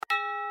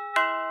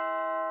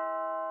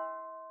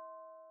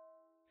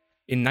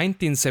In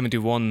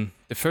 1971,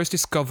 the first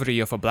discovery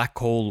of a black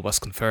hole was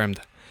confirmed,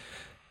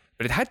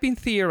 but it had been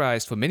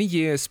theorized for many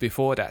years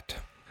before that.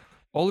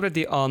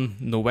 Already on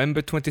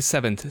November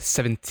 27,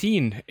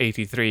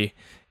 1783,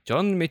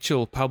 John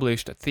Michell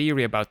published a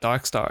theory about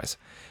dark stars.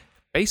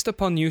 Based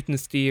upon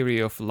Newton's theory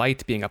of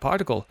light being a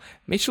particle,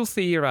 Michell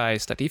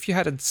theorized that if you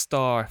had a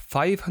star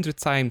 500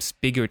 times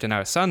bigger than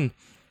our sun,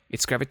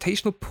 its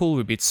gravitational pull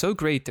would be so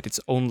great that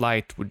its own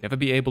light would never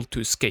be able to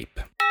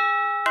escape.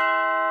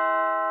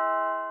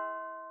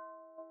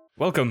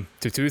 Welcome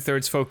to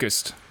Two-Thirds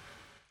Focused.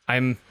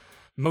 I'm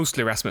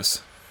mostly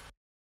Rasmus.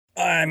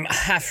 I'm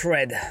half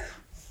red.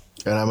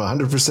 And I'm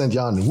 100%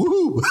 Jan.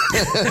 Woohoo!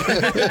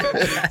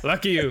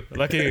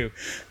 Lucky you.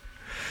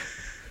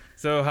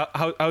 So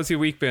how's your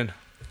week been?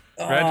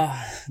 Red?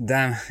 Oh,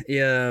 damn.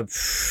 Yeah.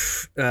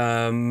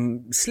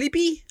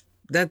 Sleepy?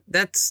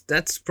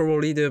 That's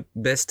probably the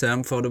best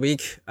term for the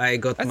week. I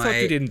thought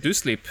you didn't do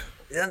sleep.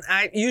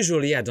 I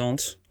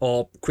don't,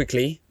 or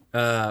quickly,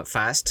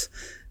 fast.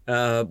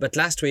 But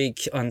last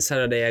week on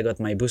Saturday I got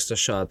my booster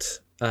shot,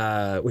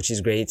 which is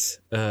great.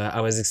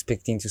 I was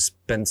expecting to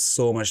spend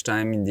so much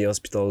time in the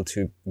hospital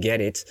to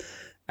get it.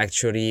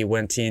 Actually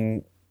went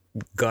in,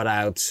 got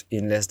out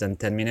in less than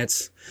 10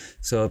 minutes.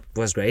 So it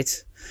was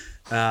great.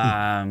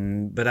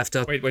 But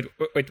after... Wait.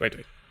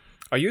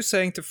 Are you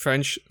saying the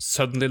French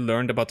suddenly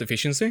learned about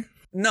efficiency?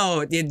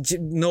 No,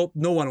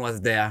 no one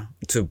was there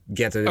to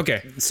get a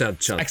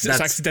third shot. It's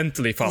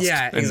accidentally fast.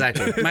 Yeah,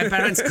 exactly. My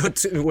parents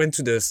went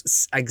to the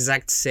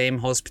exact same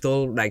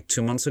hospital like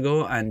 2 months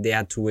ago, and they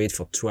had to wait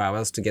for 2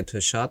 hours to get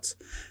a shot.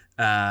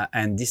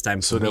 And this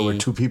time, so there were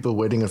two people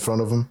waiting in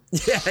front of him.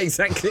 Yeah,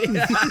 exactly.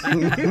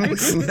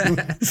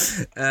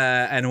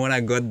 And when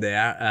I got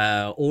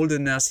there, all the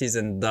nurses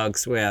and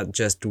docs were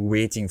just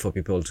waiting for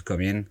people to come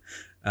in.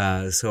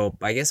 So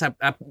I guess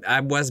I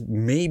was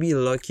maybe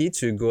lucky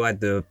to go at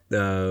the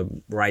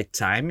right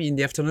time in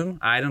the afternoon.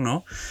 I don't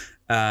know.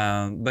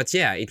 But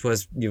yeah, it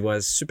was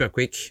super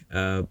quick.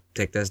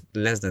 Took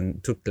less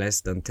than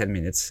 10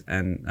 minutes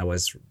and I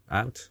was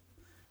out.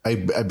 I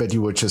bet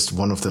you were just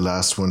one of the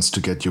last ones to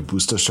get your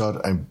booster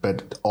shot. I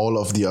bet all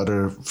of the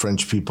other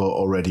French people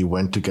already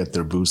went to get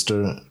their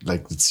booster,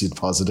 like it's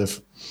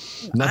positive.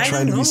 Not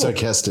trying to be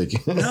sarcastic.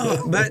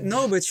 but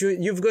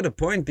you've got a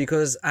point,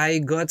 because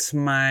I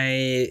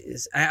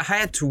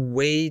had to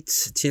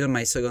wait till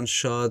my second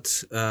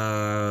shot.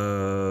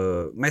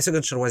 My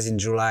second shot was in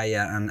July,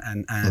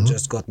 and I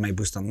just got my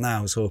booster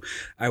now. So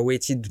I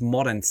waited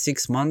more than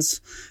 6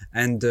 months,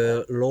 and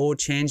the law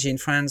changed in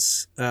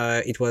France.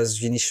 It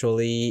was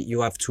initially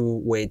you have to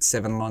wait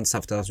 7 months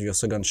after your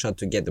second shot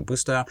to get the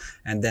booster,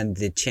 and then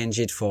they changed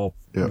it to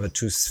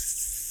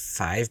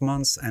 5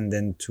 months and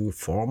then to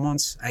 4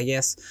 months, I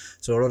guess.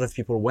 So a lot of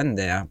people went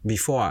there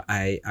before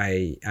I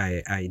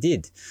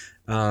did.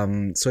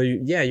 So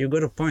you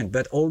got a point.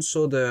 But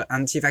also the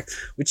anti-vax,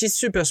 which is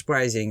super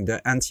surprising,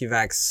 the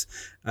anti-vax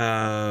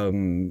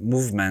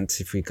movement,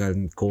 if we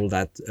can call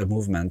that a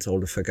movement, all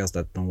the fuckers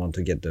that don't want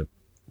to get the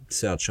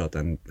third shot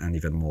and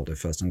even more the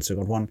first and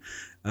second one.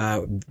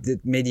 The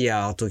media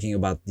are talking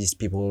about these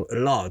people a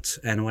lot.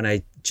 And when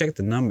I checked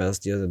the numbers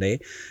the other day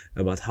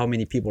about how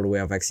many people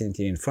were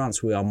vaccinated in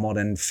France, we are more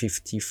than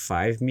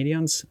 55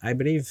 millions, I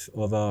believe,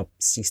 over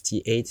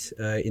 68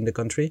 in the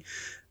country.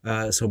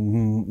 So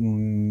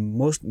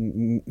most,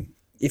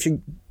 if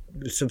you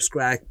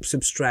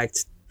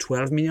subtract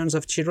 12 millions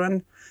of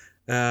children,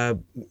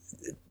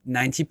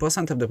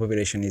 90% of the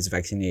population is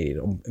vaccinated,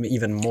 or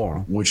even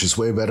more. Which is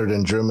way better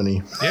than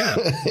Germany.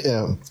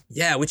 Yeah.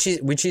 Yeah, which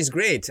is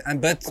great.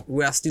 But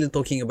we are still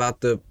talking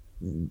about the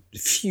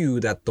few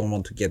that don't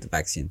want to get the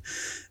vaccine.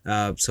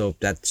 So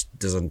that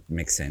doesn't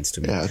make sense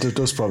to me. Yeah,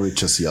 those probably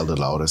just yell the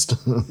loudest.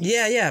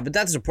 Yeah, but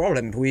that's the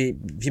problem.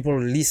 People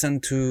listen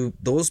to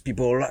those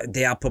people.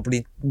 They are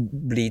probably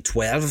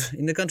 12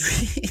 in the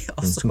country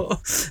also,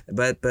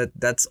 but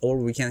that's all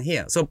we can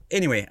hear. So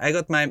anyway, I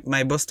got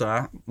my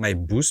booster.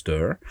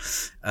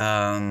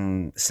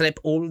 Slept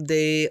all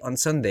day on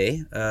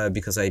Sunday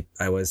because I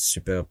was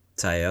super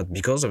tired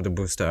because of the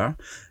booster.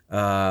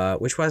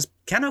 Which was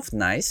kind of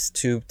nice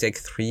to take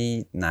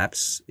 3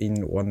 naps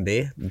in one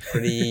day.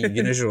 Pretty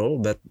unusual,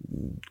 but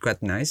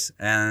quite nice.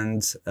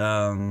 And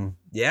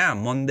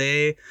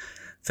Monday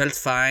felt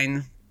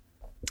fine.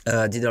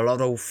 Did a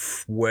lot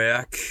of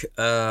work.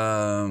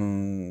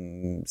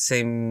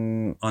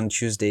 Same on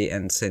Tuesday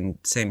and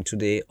same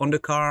today on the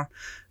car.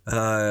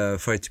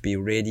 For it to be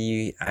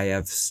ready, I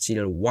have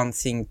still one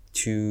thing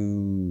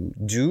to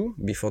do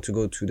before to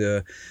go to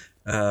the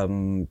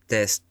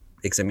test,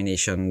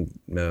 examination,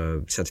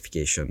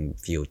 certification,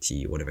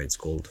 VOT, whatever it's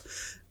called.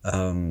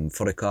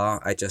 For the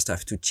car, I just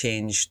have to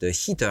change the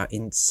heater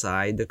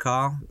inside the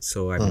car,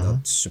 so I'm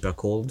not super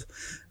cold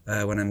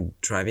when I'm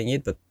driving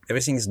it. But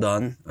everything's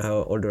done.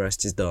 All the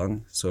rest is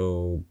done.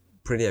 So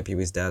pretty happy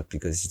with that,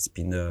 because it's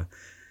been a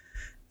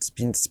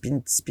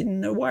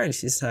while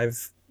since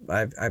I've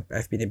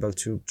been able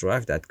to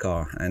drive that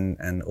car,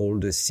 and all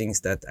the things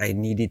that I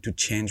needed to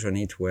change on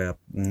it were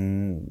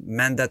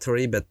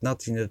mandatory, but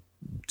not in a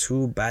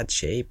too bad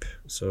shape.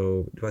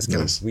 So it was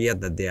kind of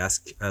weird that they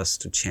asked us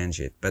to change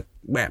it. But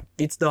well,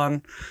 it's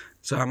done.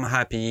 So I'm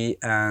happy.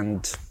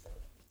 And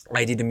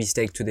I did a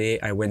mistake today.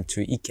 I went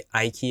to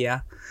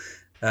IKEA.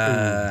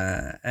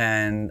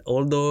 And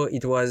although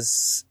it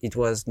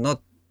was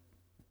not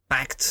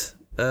packed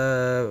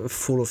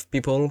full of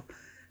people,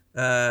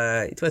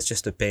 it was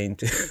just a pain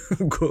to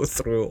go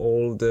through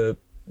all the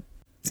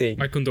thing.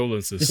 My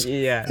condolences.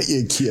 Yeah.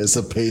 IKEA's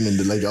a pain in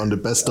the on the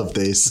best of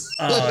days.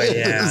 Oh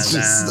yeah. It's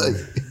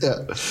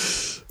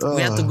just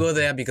We had to go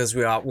there because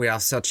we are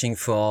searching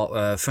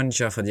for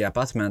furniture for the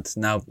apartment.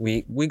 Now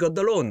we got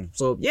the loan,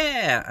 so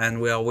yeah,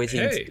 and we are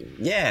waiting.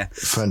 Hey.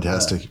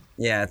 Fantastic.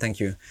 Yeah, thank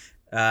you.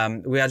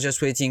 We are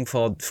just waiting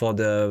for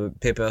the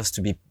papers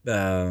to be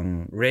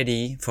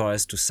ready for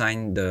us to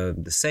sign the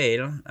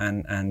sale,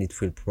 and it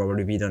will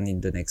probably be done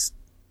in the next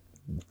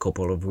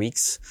couple of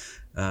weeks.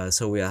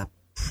 So we are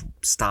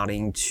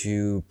starting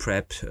to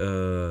prep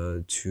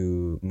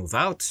to move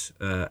out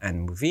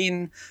and move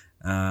in.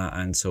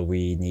 And so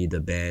we need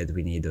a bed,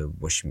 we need a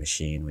washing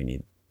machine, we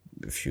need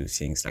a few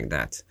things like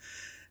that.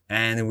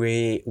 And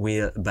we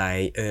will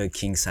buy a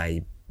king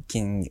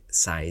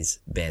size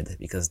bed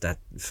because that's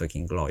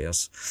fucking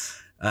glorious.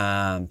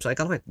 So I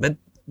can't wait. But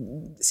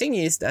thing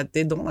is that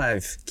they don't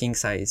have king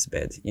size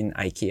bed in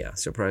IKEA,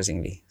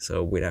 surprisingly.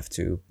 So we'll have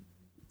to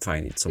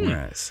find it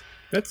somewhere else.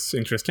 That's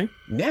interesting.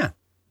 Yeah.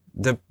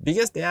 The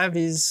biggest they have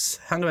is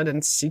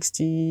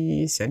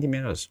 160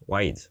 centimeters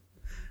wide,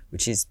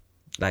 which is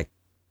like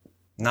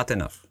not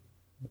enough.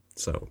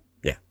 So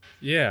yeah.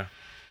 Yeah.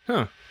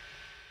 Huh.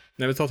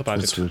 Never thought about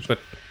That's it. good. But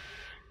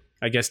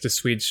I guess the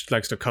Swedes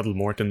likes to cuddle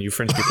more than you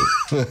French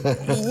people.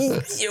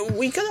 Yeah,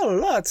 we got a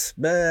lot,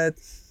 but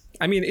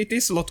I mean, it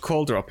is a lot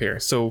colder up here,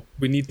 so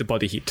we need the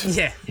body heat.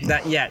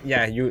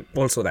 yeah, you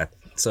also that.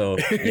 So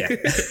yeah.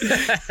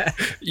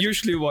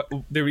 Usually,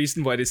 the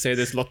reason why they say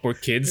there's a lot more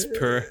kids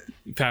per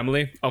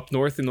family up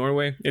north in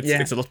Norway,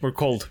 it's a lot more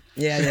cold.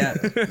 Yeah.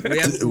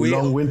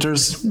 Long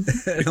winters.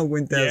 Long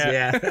winters,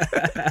 yeah.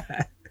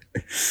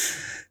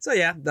 So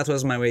yeah, that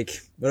was my week.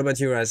 What about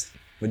you, Raz?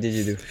 What did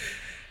you do?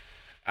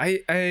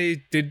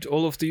 I did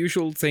all of the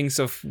usual things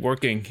of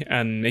working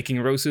and making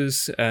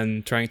roses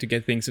and trying to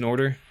get things in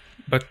order.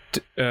 But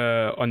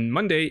on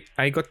Monday,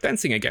 I got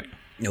dancing again.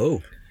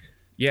 Oh.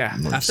 Yeah.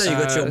 After you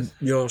got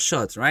your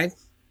shot, right?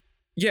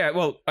 Yeah,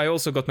 well, I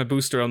also got my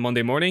booster on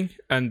Monday morning,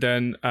 and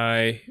then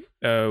I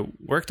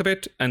worked a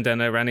bit, and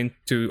then I ran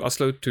into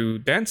Oslo to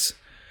dance.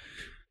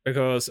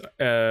 Because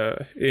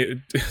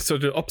so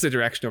the opposite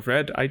direction of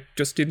Red, I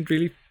just didn't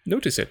really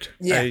notice it.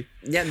 Yeah,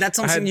 that's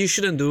something you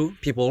shouldn't do,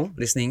 people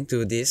listening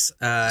to this.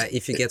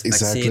 If you get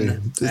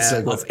vaccine it's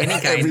like of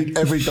any kind.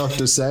 Every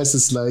doctor says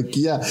it's like,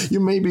 yeah, you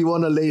maybe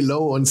want to lay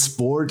low on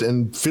sport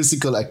and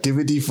physical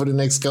activity for the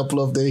next couple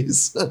of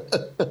days.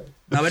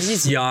 No, but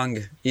he's young.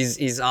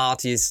 His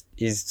art is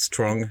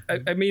strong.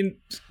 I mean,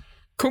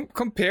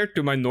 compared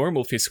to my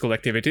normal physical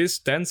activities,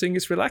 dancing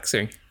is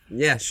relaxing.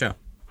 Yeah, sure.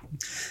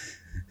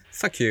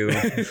 Fuck you.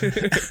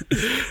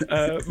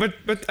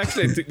 But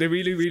actually, the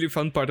really, really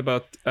fun part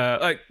about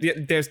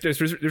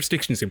there's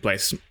restrictions in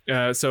place.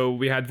 So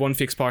we had one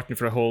fixed partner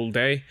for a whole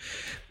day,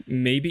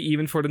 maybe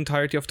even for the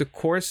entirety of the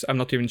course. I'm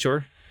not even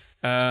sure.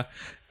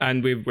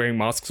 And we're wearing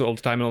masks all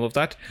the time and all of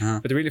that.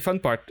 But the really fun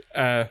part,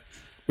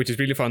 which is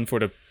really fun for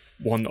the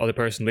one other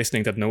person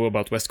listening that know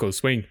about West Coast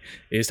Swing,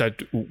 is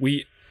that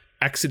we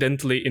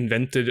accidentally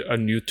invented a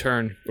new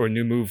turn or a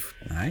new move.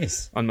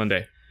 Nice. On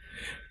Monday.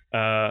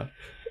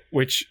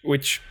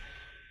 Which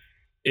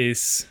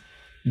is,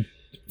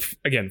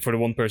 again, for the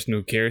one person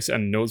who cares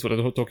and knows what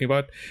I'm talking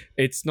about,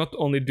 it's not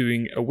only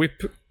doing a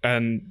whip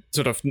and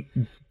sort of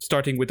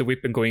starting with the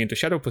whip and going into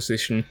shadow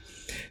position,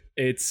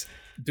 it's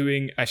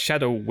doing a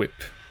shadow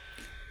whip.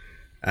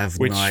 I have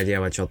no idea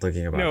what you're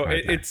talking about. No,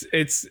 right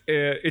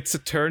it's a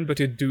turn, but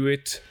you do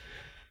it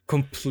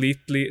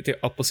completely the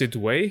opposite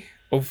way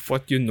of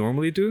what you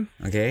normally do.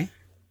 Okay.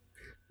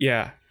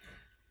 Yeah.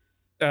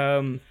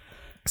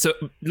 So,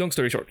 long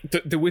story short,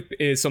 the whip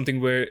is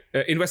something where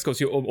in West Coast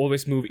you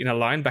always move in a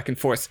line back and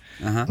forth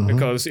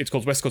because it's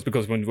called West Coast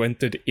because we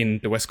invented in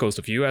the West Coast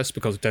of US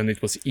because then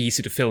it was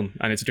easy to film,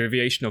 and it's a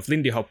derivation of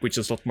Lindy Hop, which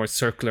is a lot more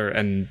circular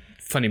and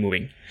funny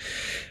moving.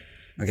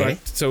 Okay.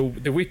 But, so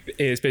the whip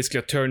is basically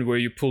a turn where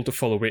you pull the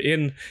follower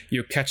in,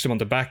 you catch them on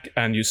the back,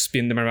 and you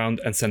spin them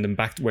around and send them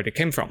back to where they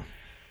came from.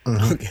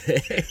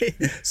 Okay.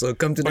 So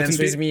come to dance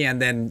with me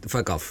and then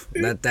fuck off.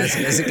 That's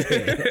basically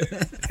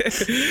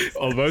it.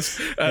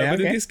 Almost.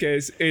 But in this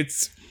case,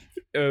 it's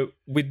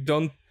we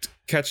don't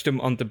catch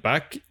them on the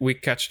back. We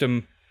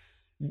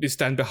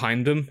stand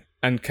behind them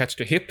and catch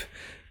the hip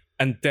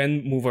and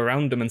then move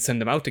around them and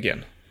send them out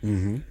again.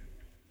 Mm-hmm.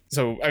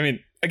 So, I mean,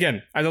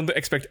 again, I don't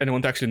expect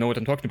anyone to actually know what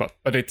I'm talking about,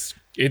 but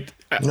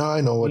No,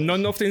 I know what.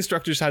 None of the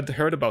instructors had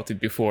heard about it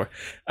before,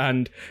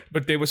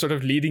 but they were sort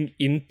of leading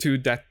into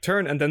that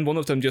turn, and then one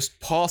of them just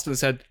paused and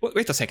said,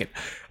 "Wait a second,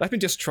 let me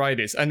just try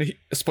this." And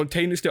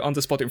spontaneously on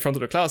the spot in front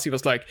of the class, he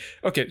was like,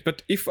 "Okay,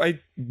 but if I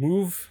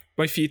move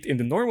my feet in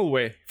the normal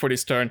way for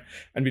this turn,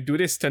 and we do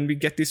this, then we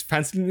get this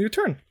fancy new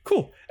turn.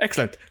 Cool,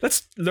 excellent.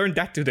 Let's learn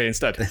that today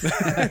instead.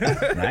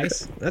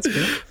 Nice, that's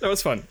good. That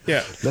was fun.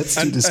 Yeah. Let's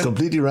do this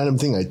completely random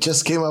thing I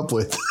just came up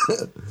with.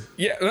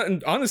 Yeah,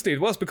 and honestly,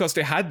 it was because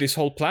they had this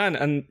whole plan,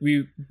 and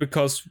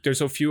because there's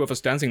so few of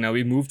us dancing now,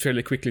 we moved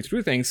fairly quickly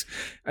through things,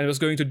 and I was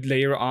going to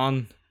layer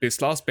on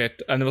this last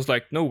bit, and it was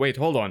like, no, wait,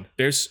 hold on.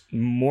 There's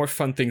more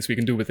fun things we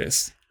can do with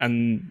this,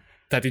 and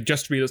that it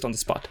just realized on the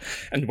spot.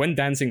 And when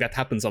dancing, that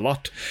happens a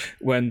lot.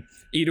 When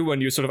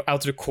you're sort of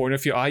out of the corner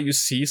of your eye, you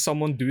see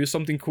someone do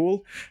something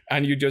cool,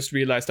 and you just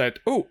realize that,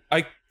 oh,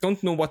 I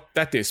don't know what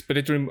that is, but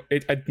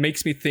it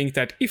makes me think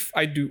that if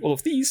I do all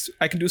of these,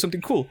 I can do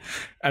something cool.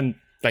 And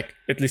like,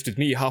 at least with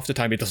me, half the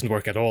time it doesn't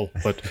work at all.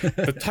 But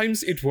the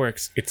times it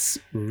works, it's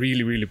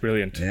really, really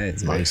brilliant. Yeah,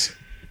 it's Nice.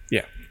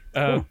 Yeah.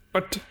 Cool.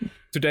 But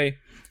today,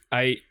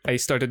 I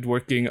started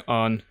working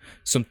on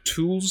some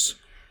tools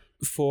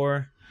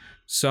for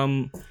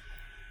some...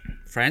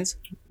 Friends?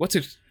 What's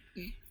it?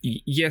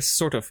 Yes,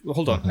 sort of.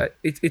 Hold on.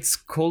 It's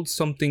called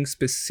something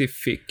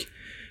specific.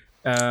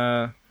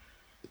 Doohickeys,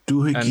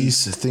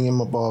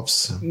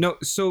 thingamabobs. No,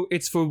 so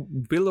it's for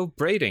willow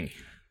braiding.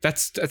 I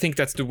think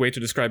that's the way to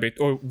describe it.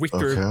 Or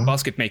wicker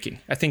basket making.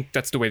 I think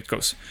that's the way it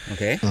goes.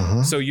 Okay.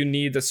 So you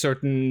need a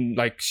certain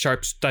like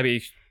sharp,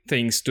 stabby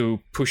things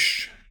to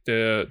push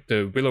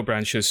the willow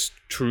branches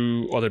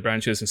through other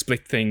branches and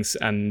split things.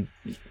 And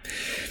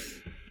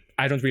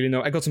I don't really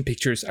know. I got some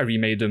pictures. I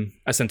remade them.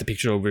 I sent the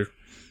picture over.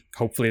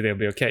 Hopefully they'll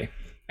be okay.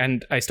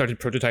 And I started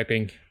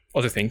prototyping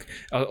other things.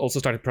 I also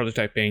started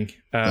prototyping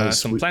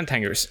some plant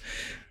hangers,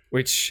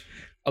 which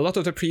a lot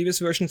of the previous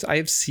versions I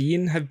have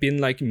seen have been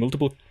like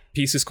multiple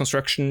pieces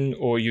construction,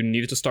 or you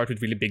needed to start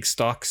with really big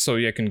stock so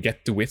you can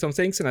get the width on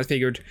things. And I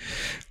figured,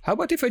 how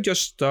about if I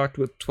just start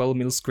with 12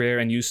 mil square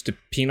and use the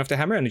pin of the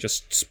hammer and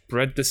just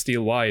spread the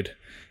steel wide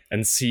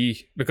and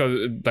see,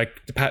 because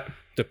like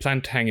the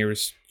plant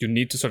hangers, you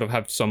need to sort of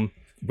have some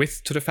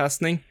width to the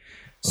fastening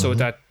so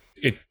that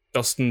it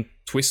doesn't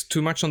twist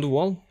too much on the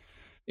wall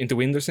in the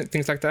wind or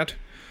things like that.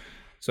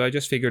 So I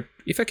just figured,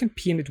 if I can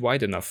pin it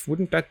wide enough,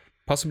 wouldn't that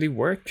possibly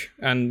work?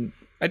 And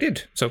I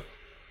did. So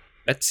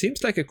that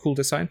seems like a cool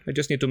design. I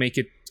just need to make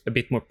it a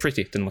bit more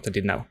pretty than what I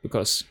did now,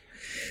 because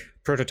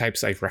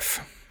prototypes are rough.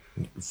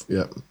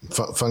 Yeah,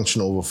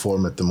 function over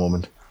form at the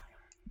moment.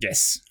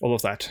 Yes, all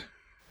of that.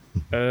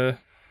 And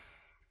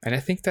I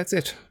think that's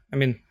it. I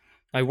mean,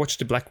 I watched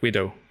The Black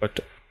Widow, but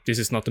this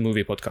is not the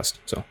movie podcast,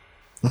 so...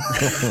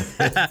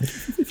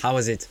 How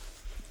was it?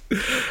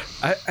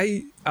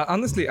 I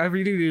honestly, I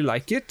really, really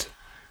like it,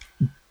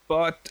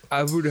 but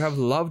I would have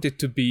loved it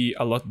to be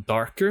a lot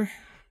darker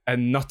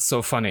and not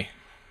so funny.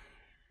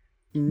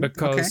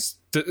 Because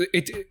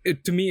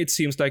it to me, it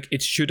seems like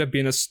it should have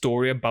been a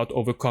story about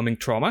overcoming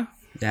trauma.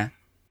 Yeah.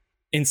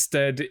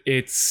 Instead,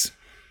 it's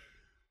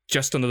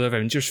just another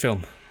Avengers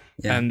film.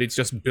 Yeah. And it's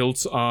just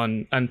built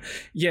on, and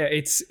yeah,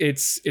 it's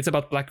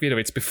about Black Widow.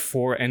 It's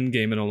before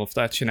Endgame and all of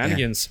that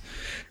shenanigans,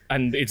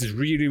 and it's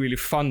really, really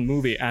fun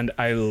movie. And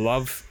I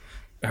love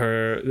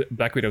her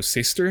Black Widow's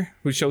sister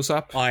who shows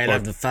up. Oh, I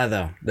love the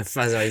father. The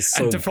father is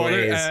so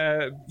great.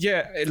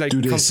 Like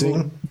do they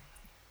sing?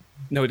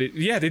 No, they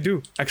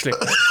do actually.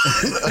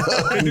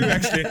 They do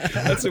actually.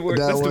 That's the word.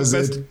 That That's was the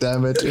it.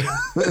 Damn it.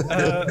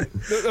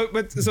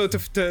 But so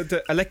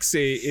the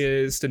Alexei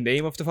is the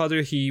name of the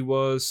father. He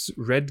was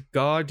Red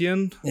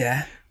Guardian.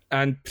 Yeah.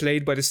 And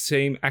played by the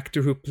same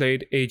actor who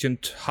played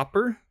Agent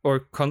Hopper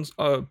or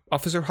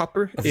Officer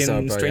Hopper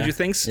in Stranger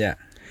Things. Yeah.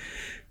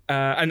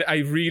 And I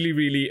really,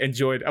 really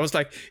enjoyed. I was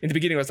like, in the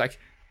beginning, I was like,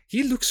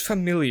 he looks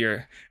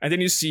familiar. And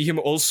then you see him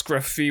all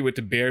scruffy with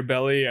the bear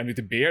belly and with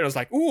the beard. I was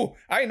like, ooh,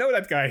 I know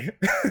that guy.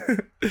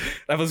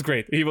 That was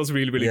great. He was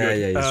really, really good.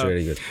 Yeah, he's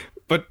really good.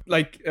 But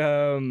like,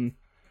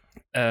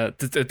 I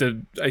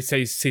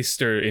say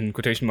sister in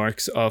quotation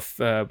marks of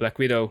Black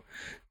Widow,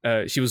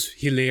 she was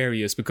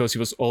hilarious because she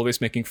was always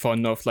making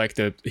fun of like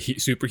the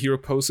superhero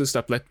poses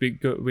that Black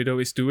Widow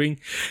is doing,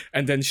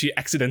 and then she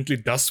accidentally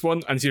does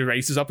one and she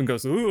raises up and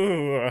goes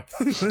ooh.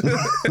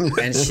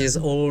 And she's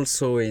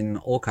also in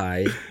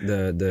Hawkeye,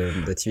 the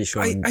TV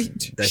show.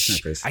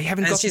 I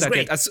haven't gotten that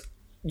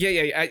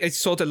yet. I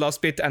saw the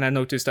last bit and I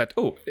noticed that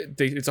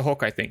it's a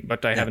Hawkeye thing,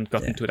 but I haven't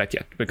gotten to that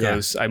yet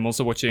because I'm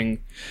also watching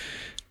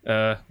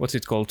what's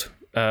it called,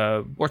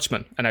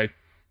 Watchmen, and I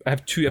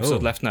have 2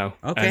 episodes left now,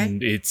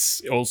 and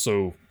it's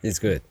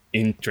good,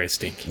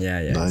 interesting.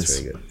 Yeah, nice. It's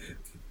very good.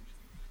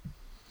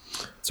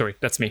 Sorry,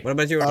 that's me. What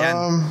about you,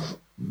 Jan?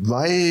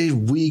 My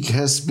week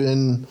has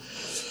been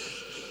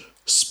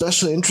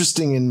special,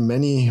 interesting in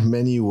many,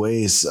 many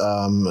ways.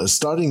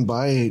 Starting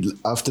by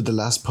after the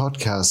last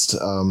podcast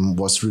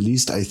was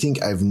released, I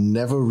think I've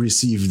never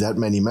received that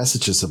many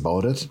messages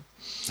about it.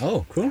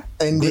 Oh, cool.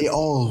 And they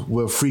all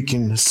were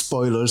freaking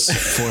spoilers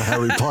for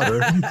Harry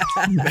Potter.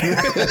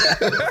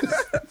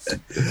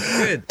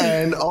 Good.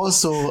 And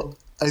also,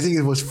 I think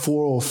it was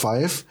 4 or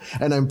 5.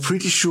 And I'm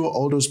pretty sure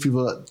all those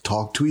people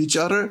talked to each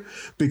other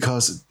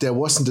because there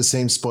wasn't the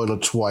same spoiler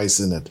twice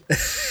in it.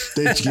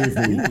 They gave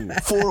me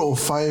 4 or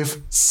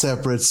 5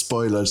 separate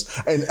spoilers.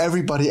 And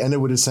everybody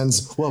ended with a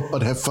sentence, well,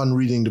 but have fun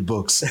reading the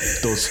books,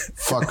 those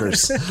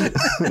fuckers.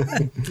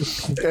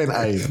 And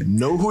I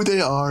know who they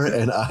are,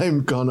 and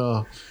I'm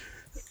gonna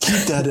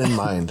keep that in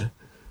mind.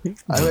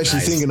 I'm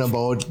actually thinking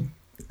about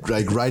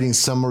like writing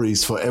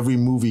summaries for every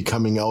movie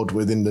coming out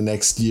within the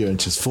next year and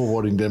just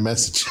forwarding their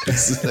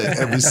messages like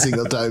every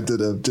single time to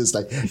them. Just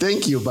like,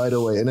 thank you, by the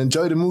way, and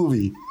enjoy the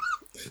movie.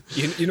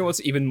 You know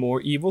what's even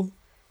more evil?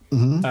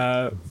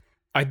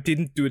 I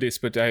didn't do this,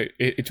 but I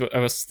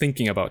was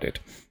thinking about it.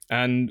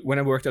 And when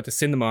I worked at the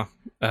cinema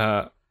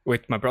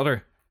with my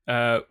brother,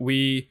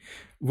 we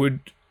would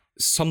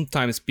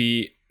sometimes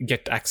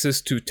get access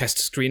to test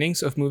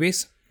screenings of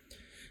movies.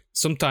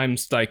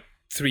 Sometimes like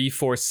 3,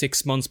 4,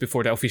 6 months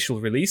before the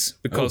official release,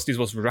 because this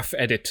was rough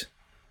edit.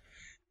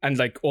 And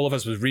like all of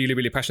us was really,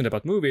 really passionate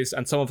about movies,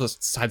 and some of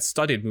us had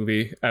studied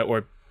movie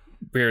or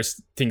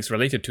various things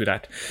related to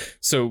that.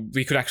 So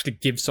we could actually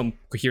give some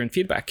coherent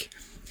feedback.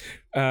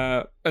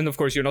 And of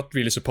course, you're not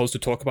really supposed to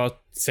talk about,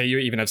 say you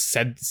even have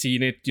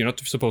seen it, you're not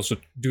supposed to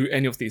do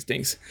any of these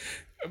things.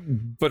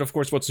 But of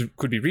course, what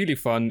could be really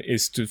fun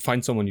is to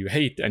find someone you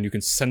hate and you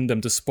can send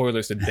them the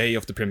spoilers the day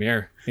of the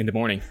premiere in the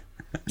morning.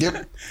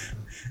 Yep.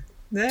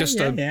 Just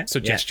a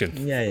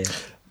suggestion. Yeah.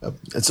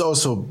 It's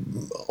also,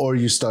 or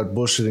you start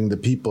bullshitting the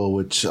people,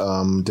 which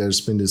there's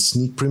been the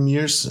sneak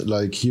premieres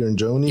like here in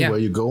Germany where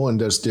you go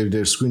and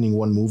they're screening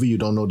one movie. You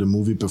don't know the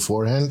movie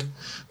beforehand,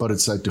 but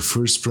it's like the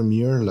first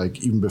premiere,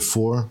 like even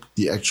before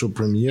the actual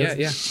premiere.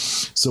 Yeah.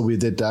 So we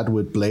did that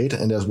with Blade,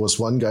 and there was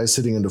one guy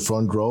sitting in the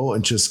front row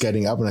and just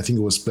getting up, and I think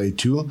it was Blade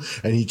 2,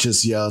 and he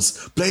just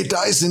yells, "Blade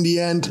dies in the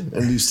end,"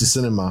 and leaves the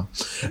cinema.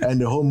 And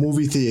the whole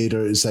movie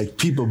theater is like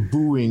people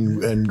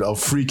booing and are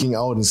freaking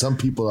out, and some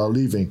people are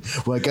leaving.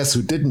 Well, I guess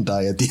who didn't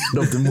die at the end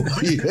of the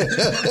movie?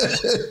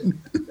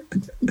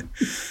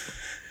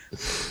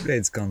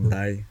 Blade's gonna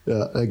die.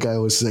 Yeah, that guy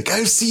was like,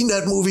 "I've seen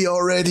that movie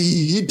already.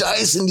 He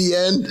dies in the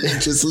end,"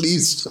 and just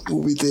leaves the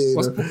movie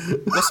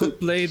theater. Wasn't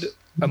Blade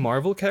a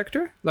Marvel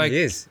character? Like,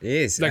 He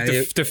is. like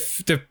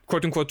the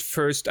quote unquote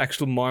first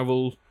actual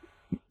Marvel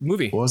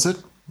movie. Was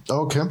it?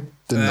 Okay,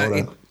 didn't know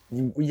that.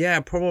 Yeah,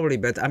 probably,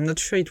 but I'm not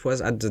sure it was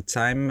at the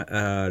time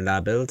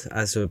labeled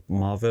as a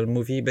Marvel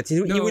movie. But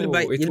he'll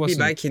be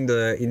back in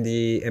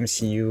the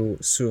MCU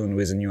soon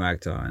with a new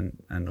actor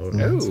and all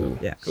that. So,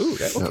 yeah. Ooh,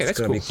 okay, that's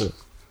cool. Be cool.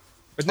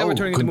 But now we're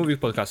turning into the movie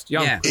podcast.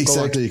 Yeah,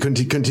 exactly.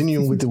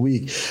 Continuing with the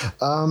week.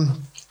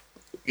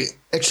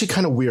 Actually,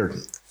 kind of weird.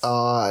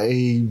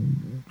 I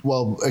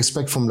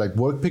expect from like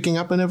work picking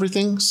up and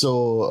everything.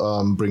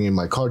 So bringing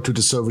my car to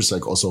the service,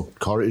 like also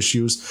car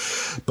issues.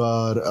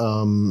 But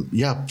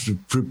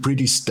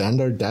pretty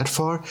standard that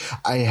far.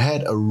 I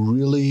had a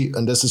really,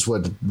 and this is where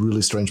the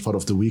really strange part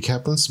of the week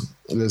happens,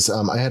 is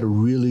I had a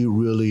really,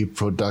 really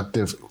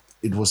productive,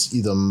 it was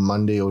either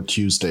Monday or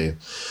Tuesday.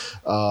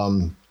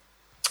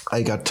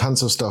 I got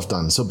tons of stuff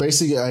done. So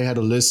basically I had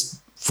a list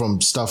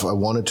from stuff I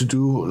wanted to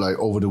do like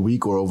over the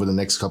week or over the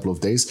next couple of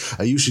days.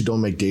 I usually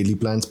don't make daily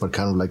plans, but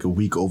kind of like a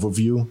week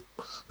overview,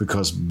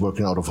 because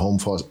working out of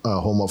home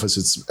office,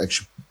 it's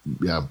actually,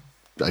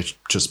 I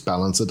just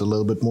balance it a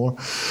little bit more.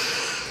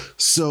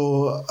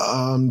 So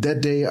that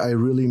day I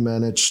really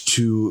managed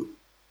to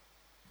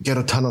get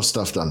a ton of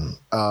stuff done.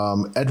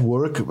 At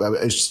work,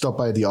 I stopped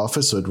by the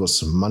office, so it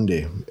was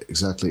Monday,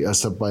 exactly. I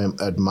stopped by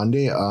at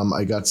Monday.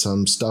 I got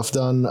some stuff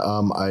done.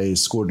 I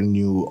scored a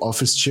new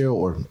office chair,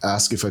 or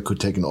asked if I could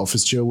take an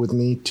office chair with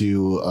me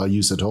to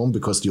use at home,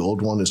 because the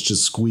old one is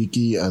just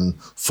squeaky and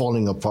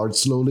falling apart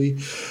slowly.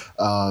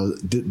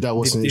 That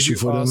was an issue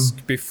for them. Did you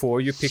ask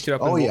before you picked it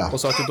up and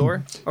was out the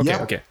door?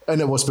 Okay.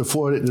 And it was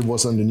before it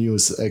was on the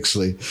news,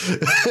 actually.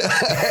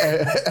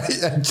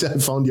 I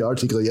found the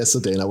article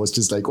yesterday, and I was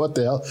just like, what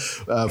the hell?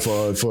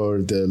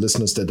 For the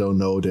listeners that don't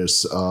know,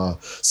 there's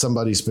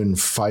somebody's been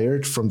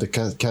fired from the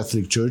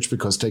Catholic Church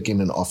because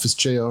taking an office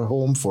chair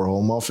home for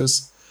home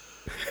office.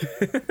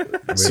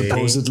 Really?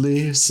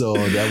 Supposedly. So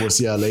that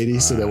was a lady.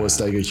 So there was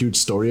like a huge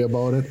story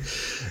about it.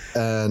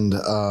 And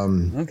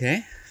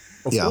okay.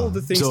 All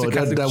the things so the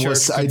Catholic that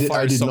was I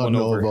did not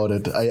know about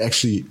it. I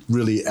actually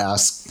really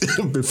asked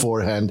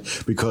beforehand,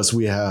 because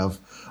we have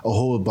a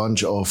whole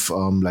bunch of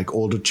like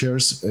older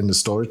chairs in the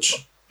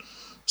storage.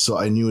 So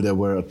I knew there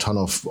were a ton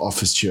of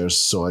office chairs.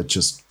 So I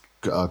just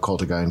called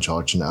the guy in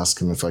charge and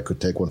asked him if I could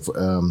take one for,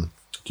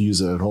 to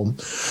use it at home.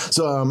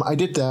 So I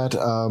did that.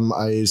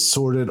 I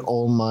sorted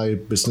all my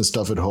business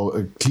stuff at home.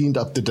 I cleaned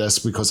up the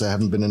desk because I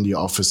haven't been in the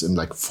office in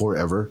like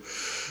forever.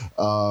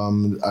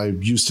 I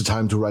used the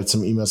time to write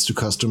some emails to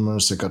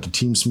customers. I got the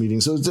Teams meeting.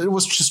 So it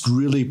was just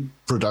really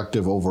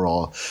productive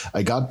overall.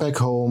 I got back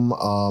home.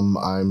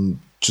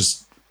 I'm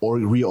just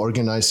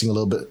reorganizing a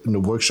little bit in the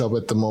workshop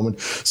at the moment.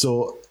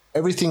 So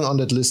everything on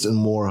that list and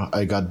more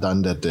I got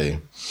done that day.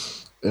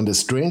 And the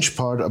strange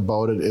part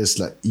about it is,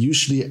 like,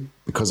 usually,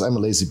 because I'm a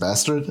lazy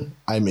bastard,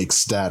 I'm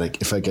ecstatic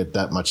if I get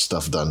that much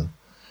stuff done.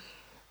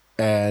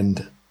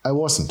 And I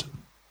wasn't.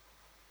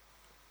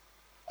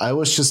 I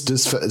was just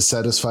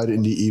dissatisfied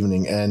in the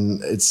evening,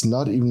 and it's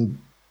not even.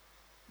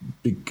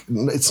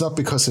 It's not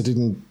because I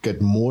didn't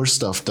get more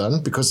stuff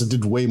done, because I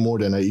did way more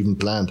than I even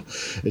planned.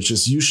 It's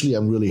just usually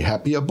I'm really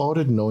happy about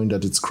it, knowing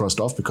that it's crossed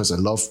off, because I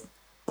love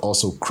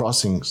also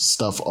crossing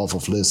stuff off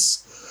of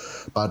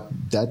lists. But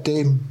that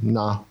day,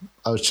 nah.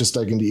 I was just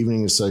like in the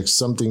evening, it's like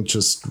something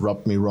just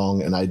rubbed me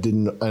wrong, and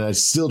I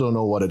still don't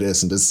know what it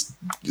is, and this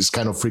is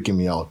kind of freaking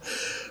me out,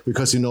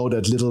 because you know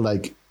that little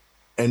like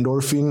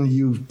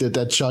endorphin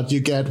that shot you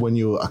get when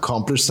you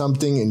accomplish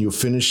something and you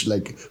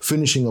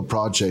finishing a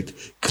project,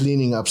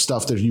 cleaning up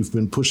stuff that you've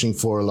been pushing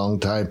for a long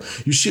time.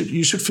 You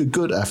should feel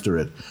good after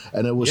it,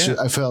 and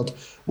I felt,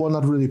 well,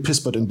 not really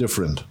pissed but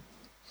indifferent.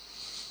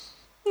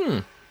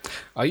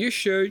 Are you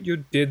sure you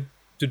did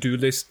to-do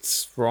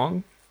lists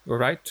wrong or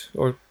right,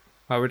 or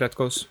however that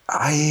goes?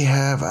 I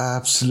have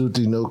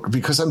absolutely no,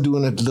 because I'm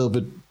doing it a little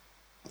bit,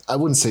 I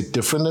wouldn't say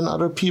different than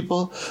other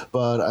people,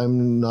 but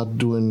I'm not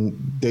doing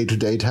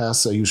day-to-day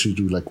tasks. I usually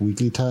do like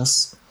weekly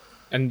tasks.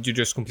 And you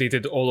just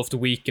completed all of the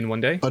week in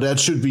one day? But that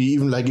should be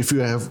even like if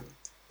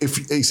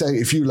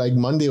you like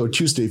Monday or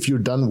Tuesday, if you're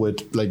done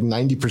with like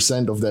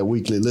 90% of that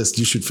weekly list,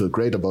 you should feel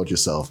great about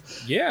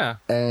yourself. Yeah,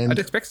 and I'd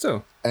expect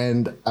so.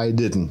 And I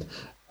didn't.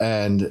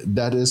 And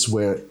that is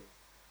where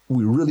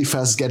we're really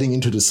fast getting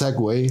into the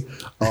segue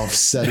of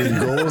setting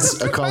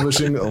goals,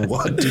 accomplishing, and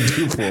what to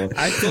do for.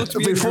 I thought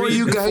before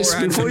you guys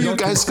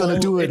gonna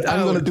do it,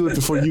 I'm gonna do it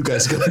before you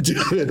guys gonna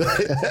do it.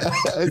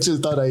 I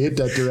just thought I hit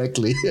that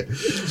directly.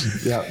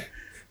 Yeah.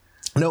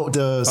 No,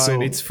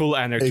 it's full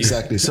anarchy.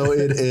 Exactly. So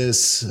it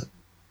is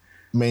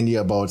mainly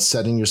about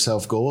setting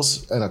yourself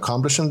goals and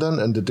accomplishing them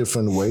in the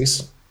different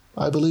ways,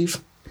 I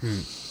believe.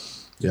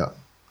 Yeah.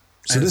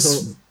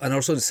 And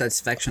also the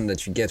satisfaction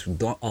that you get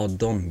or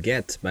don't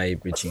get by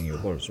reaching your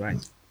goals, right?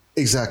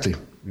 Exactly.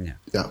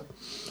 Yeah.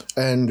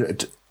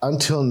 And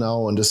until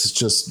now, and this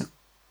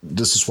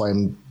is why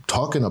I'm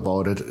talking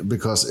about it,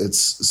 because it's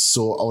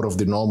so out of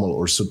the normal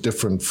or so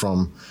different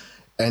from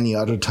any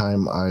other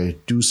time I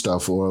do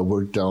stuff or I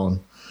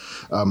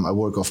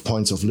work off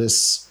points of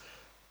lists.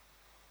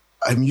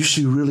 I'm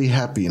usually really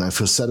happy and I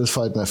feel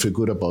satisfied and I feel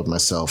good about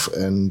myself.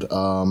 And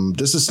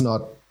this is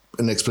not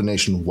an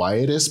explanation why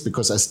it is,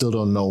 because I still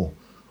don't know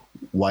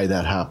why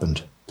that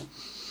happened.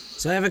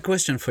 So I have a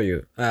question for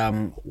you.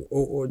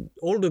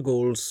 All the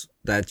goals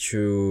that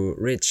you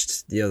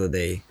reached the other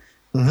day,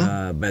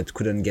 but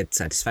couldn't get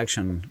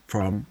satisfaction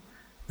from,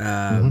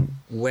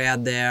 were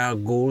there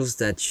goals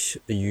that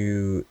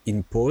you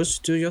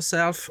imposed to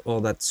yourself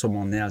or that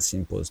someone else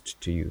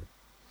imposed to you?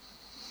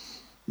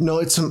 No,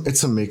 it's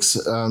a mix.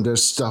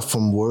 There's stuff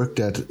from work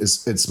that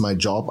it's my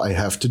job. I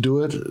have to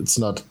do it. It's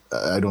not,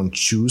 I don't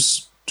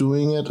choose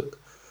doing it.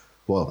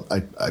 Well,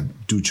 I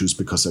do choose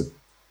because I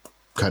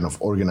kind of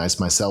organized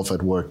myself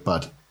at work,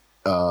 but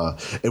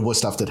it was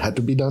stuff that had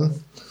to be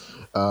done.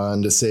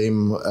 And the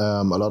same,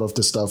 a lot of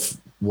the stuff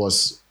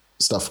was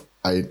stuff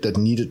that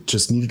needed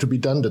to be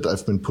done, that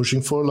I've been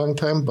pushing for a long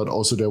time, but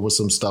also there was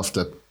some stuff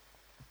that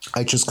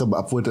I just come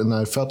up with and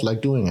I felt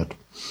like doing it.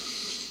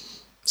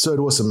 So it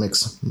was a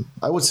mix.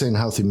 I would say a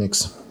healthy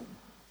mix.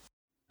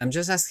 I'm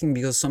just asking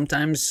because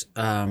sometimes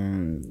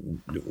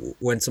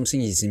when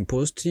something is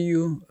imposed to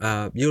you,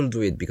 you'll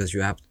do it because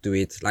you have to do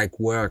it. Like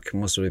work,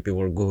 most of the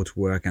people go to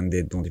work and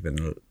they don't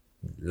even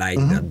like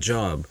their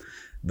job,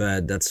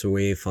 but that's a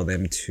way for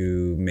them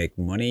to make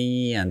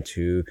money and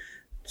to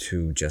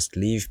just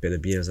live, pay the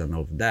bills and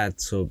all of that.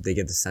 So they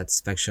get the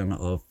satisfaction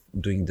of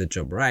doing the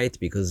job right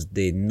because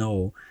they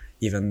know,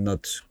 even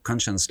not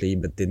consciously,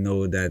 but they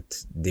know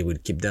that they will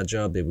keep their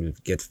job,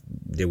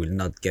 they will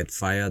not get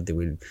fired, they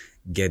will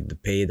get the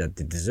pay that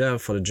they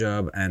deserve for the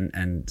job,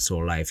 and so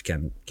life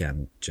can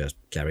just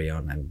carry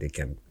on and they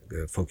can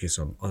focus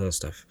on other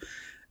stuff.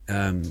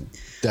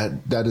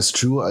 That is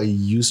true. I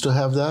used to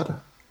have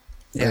that.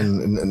 Yeah.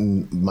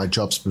 In my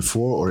jobs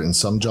before, or in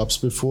some jobs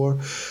before,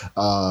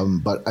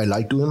 but I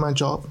like doing my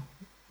job.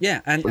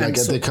 Yeah, and at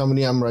the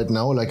company I'm right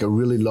now, like I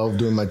really love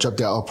doing my job.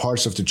 There are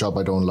parts of the job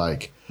I don't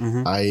like.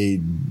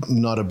 I'm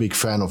not a big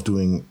fan of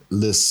doing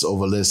lists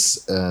over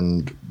lists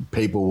and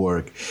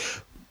paperwork.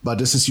 But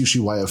this is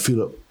usually why I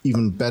feel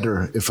even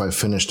better if I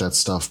finish that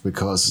stuff,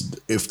 because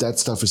if that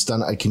stuff is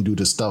done, I can do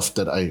the stuff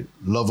that I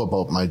love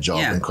about my job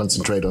and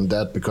concentrate on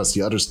that, because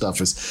the other stuff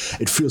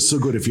it feels so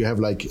good if you have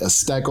like a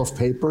stack of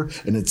paper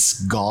and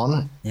it's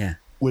gone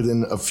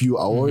within a few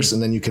hours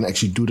and then you can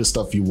actually do the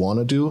stuff you want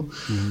to do.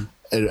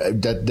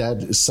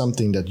 That is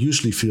something that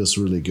usually feels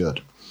really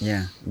good.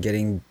 Yeah,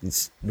 getting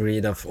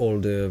rid of all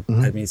the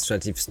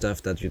administrative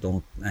stuff that you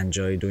don't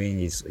enjoy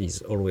doing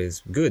is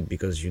always good,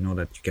 because you know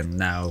that you can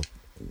now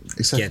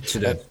get to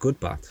the good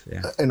part.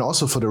 Yeah. And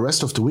also for the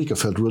rest of the week, I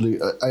felt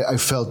I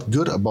felt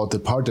good about the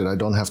part that I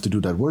don't have to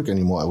do that work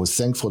anymore. I was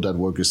thankful that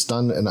work is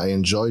done and I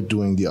enjoyed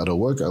doing the other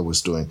work I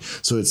was doing.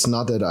 So it's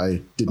not that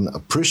I didn't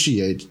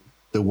appreciate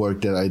the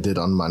work that I did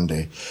on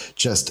Monday.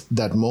 Just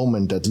that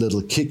moment, that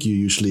little kick you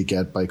usually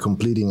get by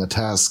completing a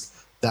task,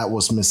 that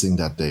was missing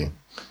that day.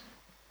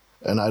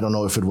 And I don't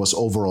know if it was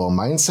overall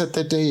mindset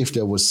that day, if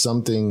there was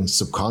something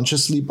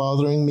subconsciously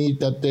bothering me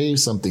that day,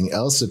 something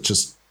else that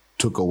just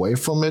took away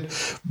from it.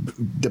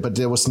 But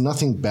there was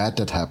nothing bad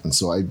that happened.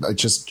 So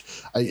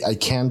I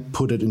can't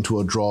put it into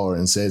a drawer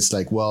and say it's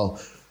like, well,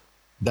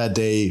 that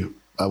day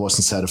I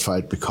wasn't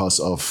satisfied because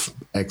of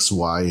X,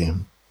 Y.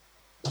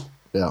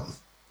 Yeah.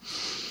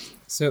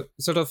 So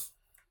sort of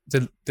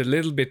the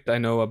little bit I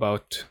know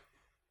about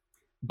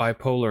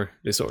bipolar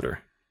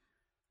disorder,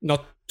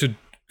 not to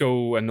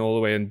go and all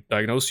the way and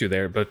diagnose you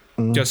there, but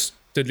just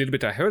the little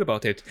bit I heard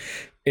about it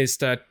is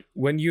that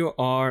when you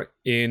are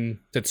in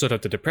that sort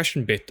of the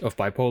depression bit of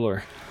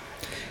bipolar,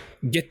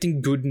 getting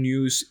good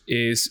news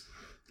is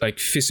like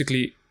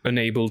physically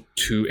unable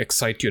to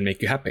excite you and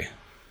make you happy.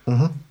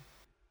 Mm-hmm.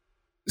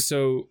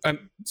 So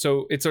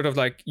it's sort of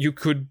like you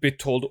could be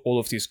told all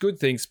of these good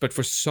things, but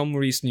for some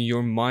reason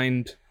your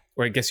mind,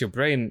 or I guess your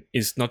brain,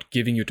 is not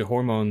giving you the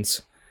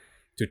hormones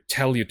to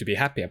tell you to be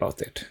happy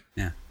about it.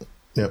 Yeah.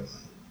 Yep.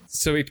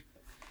 So it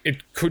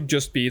could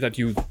just be that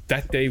you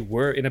that day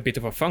were in a bit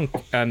of a funk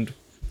and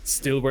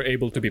still were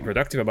able to be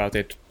productive about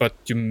it, but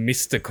you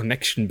missed the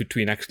connection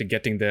between actually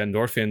getting the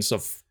endorphins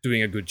of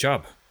doing a good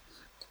job.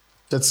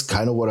 That's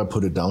kind of what I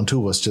put it down to,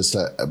 was just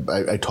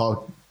I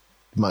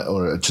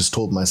just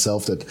told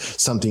myself that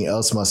something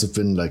else must have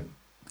been like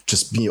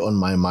just be on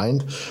my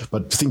mind.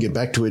 But thinking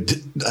back to it,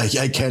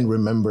 I can't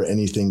remember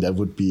anything that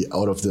would be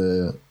out of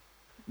the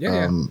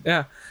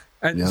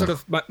And sort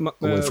of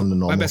away from the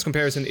normal. My best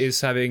comparison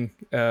is having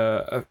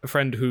a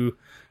friend who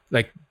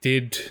like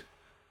did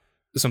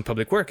some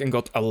public work and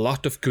got a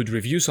lot of good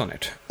reviews on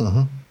it.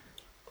 Mm-hmm.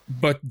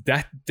 But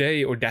that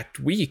day or that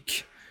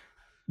week,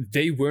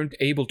 they weren't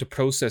able to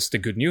process the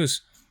good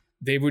news.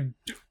 They would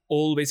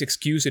always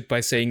excuse it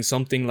by saying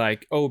something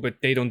like, oh, but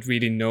they don't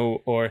really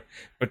know, or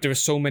but there are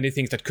so many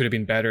things that could have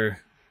been better.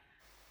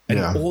 And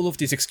all of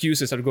these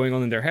excuses are going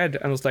on in their head.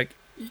 And I was like,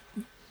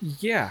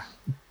 yeah,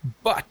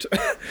 but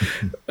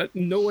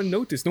no one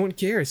noticed, no one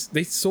cares.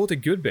 They saw the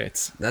good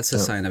bits. That's a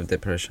sign of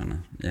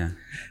depression. Yeah,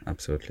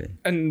 absolutely.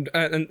 And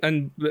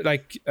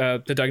like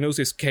the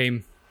diagnosis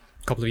came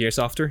a couple of years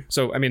after.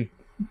 So, I mean,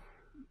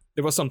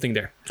 there was something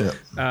there.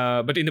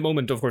 Yeah. But in the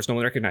moment, of course, no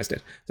one recognized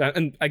it.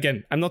 And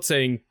again, I'm not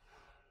saying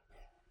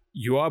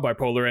you are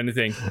bipolar or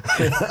anything.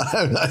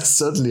 I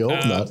certainly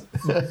hope not.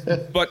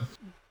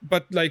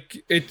 but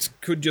like, it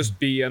could just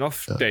be an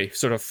off day,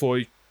 sort of,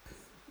 for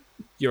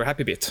your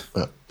happy bit.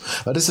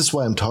 But this is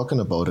why I'm talking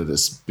about it,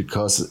 is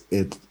because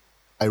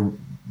I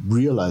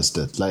realized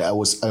it. Like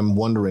I'm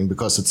wondering,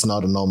 because it's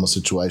not a normal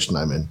situation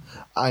I'm in.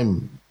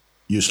 I'm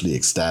usually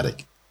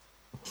ecstatic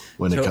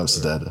when it comes to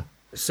that.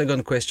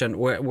 Second question: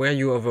 Were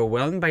you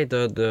overwhelmed by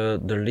the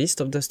list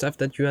of the stuff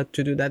that you had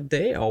to do that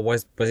day, or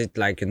was it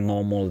like a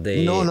normal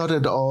day? No, not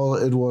at all.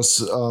 It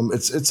was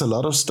it's a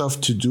lot of stuff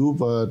to do,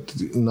 but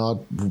not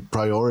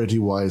priority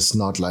wise.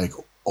 Not like,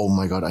 oh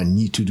my God, I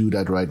need to do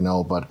that right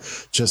now, but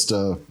just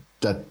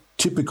that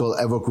typical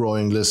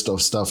ever-growing list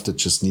of stuff that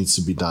just needs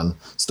to be done.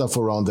 Stuff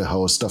around the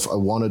house, stuff I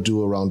want to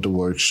do around the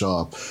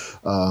workshop,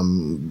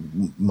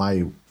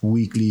 my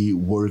weekly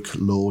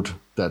workload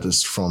that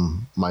is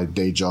from my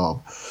day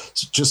job.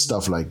 So just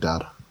stuff like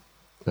that.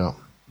 Yeah.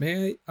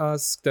 May I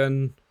ask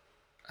then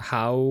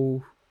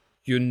how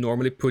you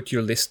normally put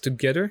your list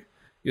together?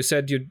 You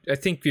said I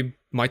think we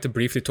might have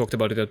briefly talked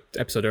about it at the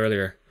episode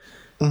earlier.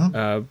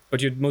 Mm-hmm.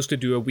 But you'd mostly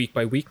do a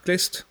week-by-week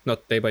list,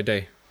 not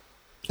day-by-day.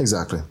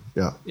 Exactly,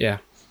 yeah. Yeah.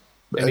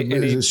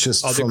 It's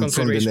just from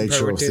the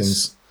nature of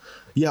things.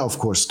 Yeah, of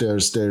course,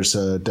 there's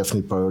a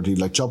definitely priority.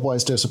 Like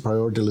job-wise, there's a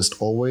priority list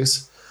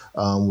always,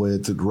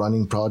 with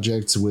running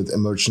projects, with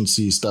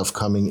emergency stuff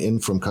coming in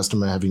from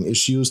customer having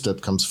issues.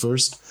 That comes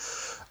first.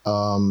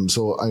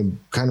 So I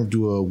kind of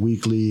do a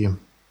weekly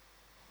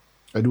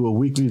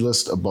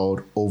list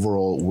about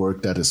overall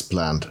work that is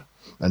planned.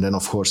 And then,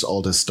 of course,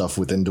 all this stuff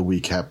within the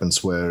week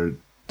happens where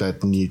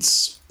that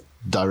needs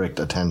direct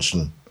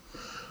attention.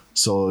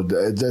 So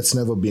that's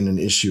never been an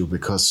issue,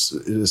 because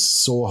it is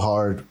so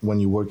hard when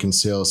you work in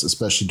sales,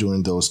 especially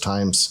during those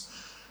times,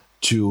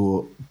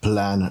 to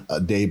plan a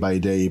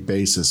day-by-day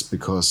basis,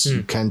 because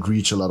you can't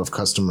reach a lot of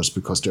customers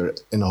because they're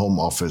in home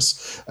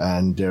office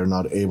and they're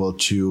not able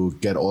to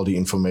get all the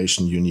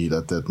information you need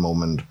at that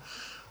moment.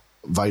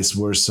 Vice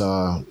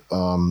versa,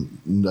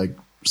 like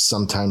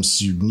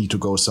sometimes you need to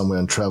go somewhere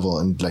and travel,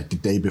 and like the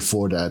day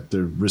before that,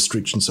 the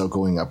restrictions are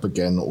going up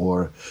again,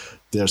 or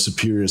their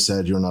superior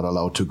said you're not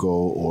allowed to go,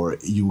 or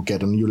you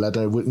get a new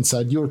letter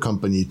inside your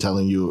company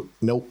telling you,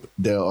 nope,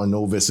 there are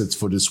no visits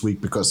for this week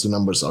because the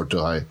numbers are too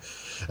high.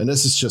 And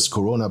this is just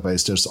Corona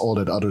based. There's all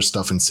that other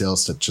stuff in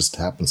sales that just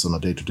happens on a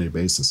day-to-day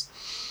basis.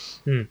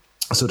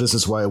 So this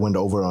is why I went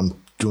over on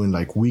doing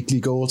like weekly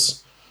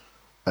goals.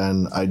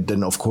 And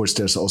then, of course,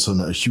 there's also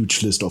a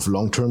huge list of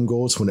long-term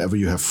goals. Whenever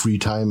you have free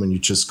time and you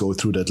just go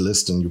through that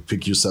list and you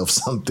pick yourself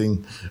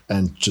something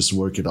and just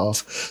work it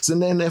off. So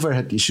I never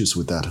had issues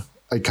with that.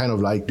 I kind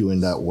of like doing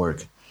that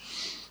work.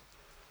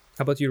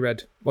 How about you,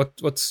 Red?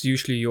 What's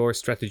usually your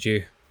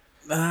strategy?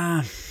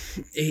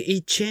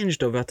 It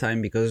changed over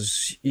time,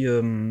 because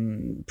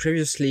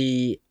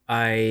previously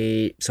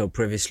So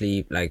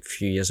previously, like a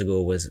few years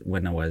ago, was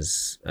when I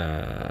was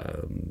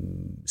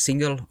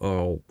single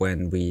or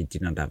when we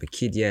did not have a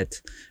kid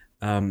yet.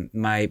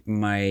 My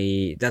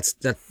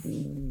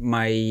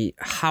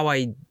how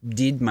I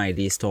did my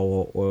list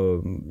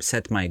or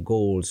set my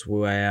goals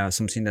were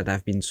something that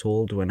I've been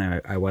told when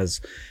I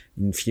was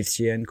in 5th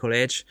year in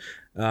college.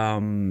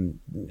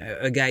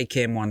 A guy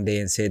came one day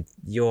and said,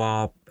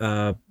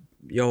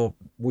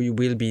 we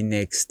will be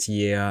next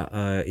year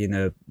in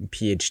a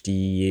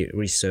PhD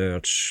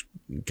research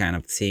kind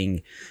of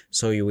thing.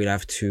 So you will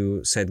have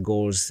to set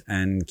goals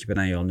and keep an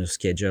eye on your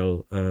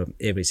schedule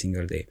every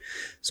single day.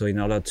 So in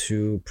order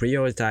to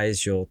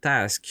prioritize your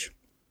task,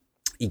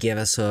 he gave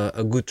us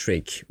a good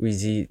trick,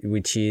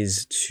 which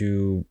is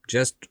to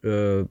just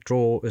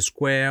draw a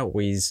square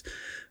with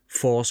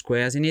 4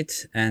 squares in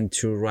it and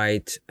to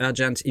write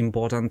urgent,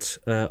 important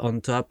on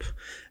top,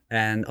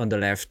 and on the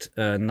left,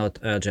 not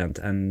urgent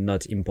and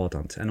not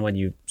important. And when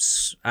you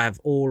have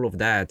all of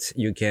that,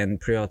 you can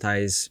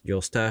prioritize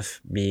your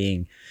stuff,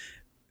 being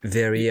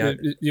very...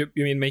 you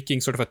mean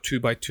making sort of a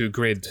 2x2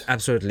 grid?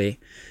 Absolutely.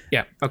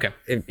 Yeah, okay.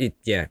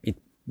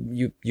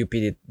 You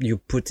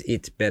put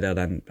it better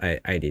than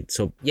I did.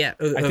 So yeah,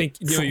 I think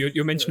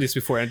you mentioned this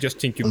before. I just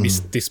think you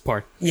missed this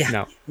part.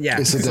 Yeah, yeah.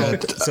 Is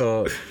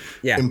it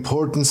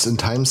importance and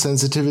time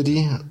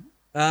sensitivity?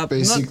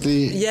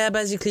 Basically,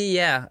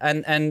 yeah,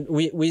 and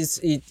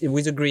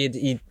with a grid,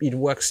 it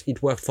works.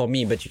 It worked for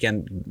me, but you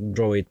can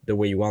draw it the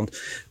way you want.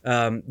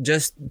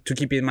 Just to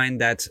keep in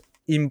mind that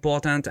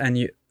important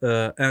and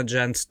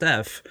urgent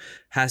stuff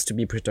has to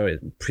be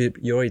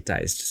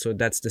prioritized. So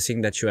that's the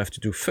thing that you have to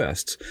do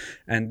first,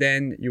 and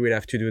then you will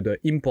have to do the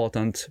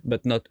important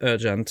but not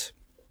urgent.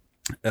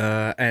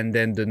 And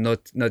then the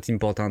not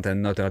important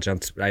and not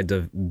urgent at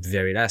the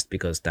very last,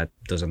 because that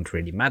doesn't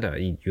really matter.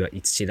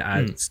 It still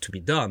has to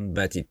be done,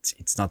 but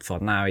it's not for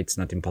now. It's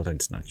not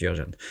important. It's not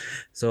urgent.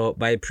 So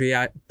by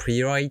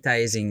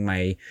prioritizing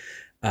my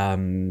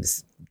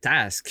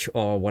task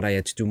or what I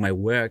had to do, my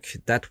work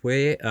that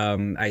way,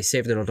 I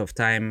saved a lot of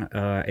time,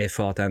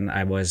 effort, and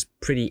I was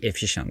pretty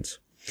efficient.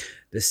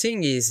 The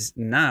thing is,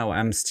 now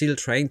I'm still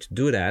trying to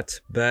do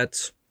that,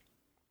 but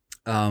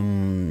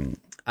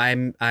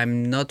I'm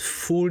not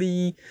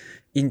fully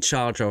in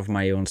charge of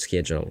my own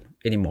schedule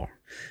anymore.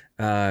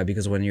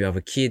 Because when you have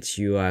a kid,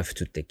 you have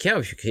to take care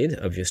of your kid,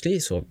 obviously.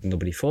 So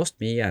nobody forced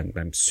me, and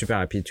I'm super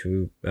happy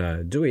to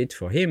do it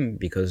for him,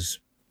 because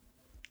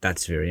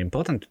that's very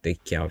important to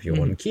take care of your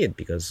own kid,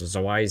 because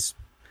otherwise,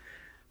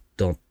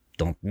 don't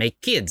make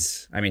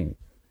kids. I mean,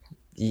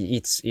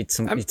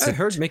 I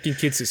heard making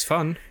kids is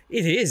fun.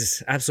 It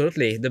is,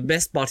 absolutely. The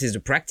best part is the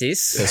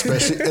practice,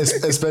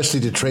 especially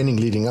the training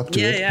leading up to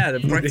it. Yeah, the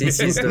practice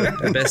is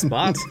the best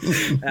part.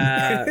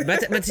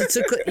 But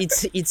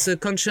it's a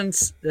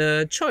conscious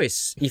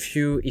choice. If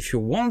you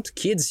want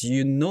kids,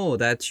 you know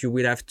that you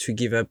will have to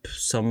give up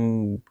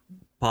some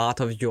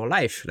part of your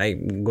life,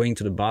 like going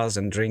to the bars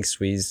and drinks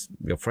with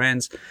your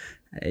friends.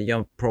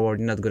 You're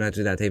probably not gonna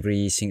do that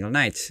every single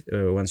night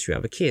once you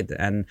have a kid,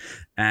 and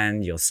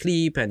your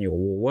sleep and your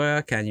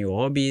work and your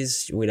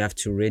hobbies, you will have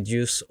to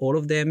reduce all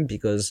of them,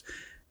 because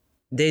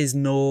there is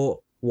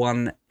no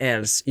one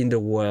else in the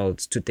world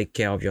to take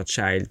care of your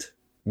child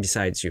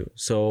besides you.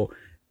 So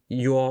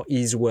you're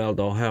his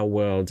world or her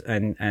world,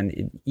 and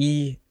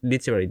he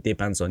literally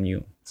depends on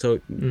you.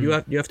 So you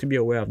have to be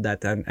aware of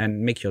that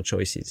and make your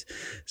choices.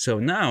 So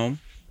now,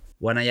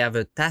 when I have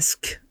a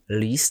task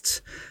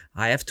list,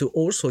 I have to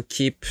also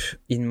keep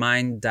in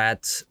mind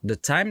that the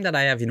time that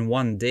I have in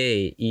one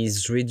day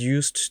is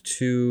reduced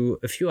to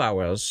a few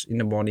hours in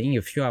the morning,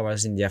 a few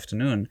hours in the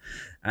afternoon.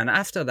 And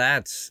after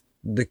that,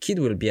 the kid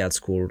will be at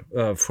school,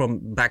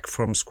 back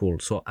from school,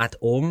 so at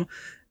home,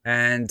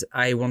 and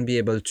I won't be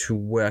able to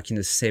work in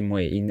the same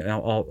way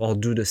or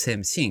do the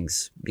same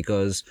things,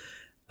 because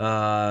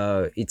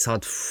it's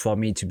hard for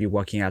me to be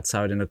working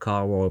outside in the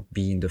car or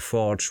be in the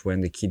forge when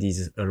the kid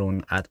is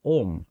alone at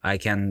home. I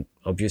can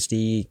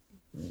obviously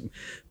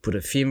put a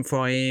film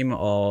for him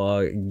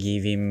or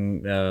give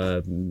him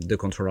the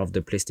control of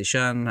the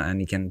PlayStation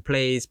and he can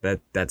play it, but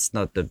that's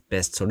not the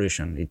best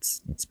solution.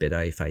 It's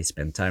better if I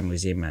spend time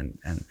with him and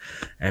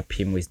help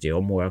him with the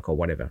homework or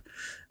whatever.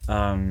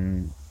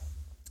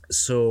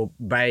 So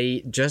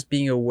by just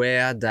being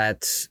aware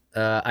that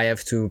I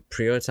have to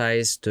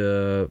prioritize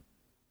the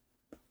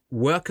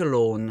work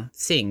alone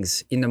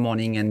things in the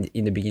morning and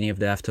in the beginning of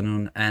the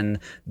afternoon, and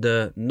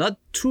the not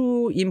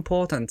too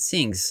important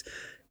things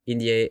in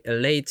the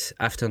late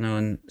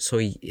afternoon, so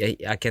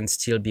I can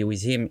still be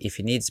with him if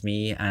he needs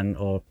me, and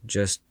or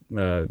just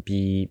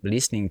be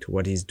listening to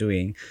what he's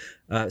doing.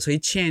 So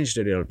it changed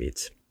a little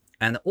bit.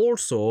 And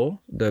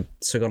also, the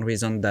second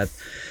reason that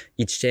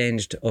it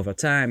changed over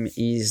time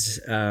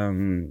is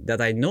that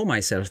I know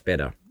myself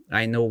better.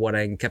 I know what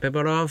I'm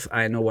capable of.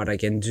 I know what I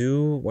can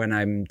do when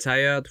I'm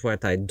tired,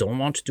 what I don't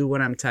want to do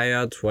when I'm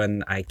tired,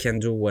 when I can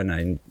do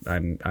when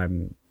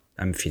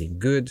I'm feeling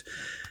good.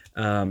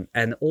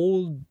 And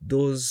all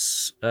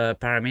those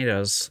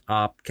parameters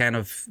are kind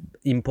of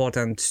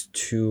important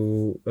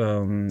to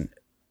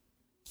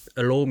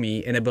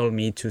enable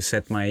me to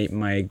set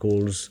my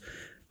goals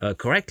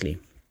correctly,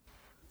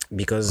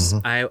 because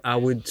I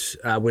would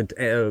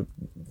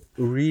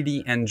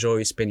really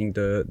enjoy spending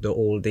the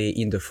whole day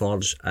in the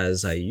forge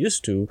as I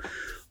used to,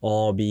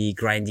 or be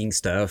grinding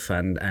stuff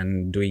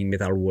and doing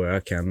metal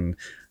work and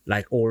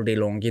like all day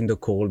long in the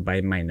cold by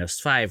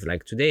 -5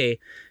 like today.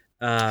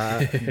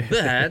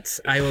 But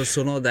I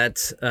also know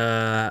that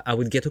I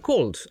would get a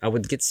cold, I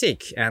would get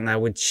sick, and I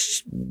would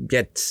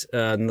get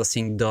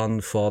nothing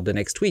done for the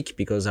next week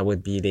because I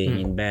would be laying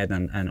in bed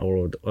and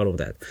all of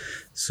that.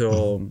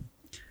 So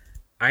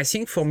I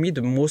think for me,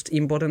 the most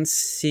important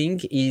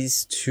thing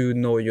is to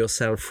know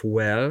yourself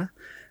well,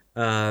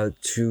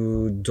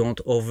 to don't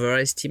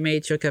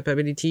overestimate your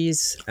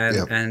capabilities,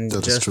 and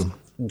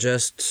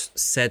just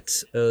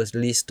set a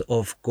list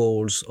of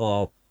goals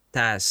or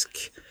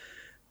tasks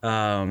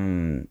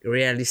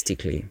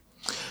realistically.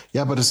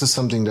 Yeah, but this is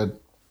something that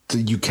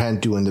you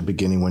can't do in the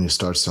beginning when you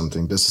start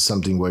something. This is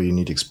something where you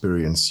need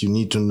experience. You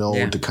need to know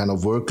the kind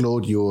of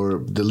workload,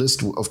 the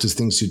list of the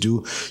things you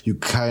do. You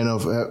kind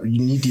of you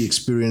need the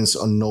experience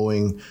on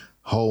knowing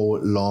how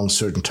long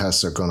certain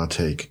tasks are gonna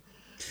take.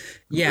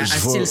 Yeah, I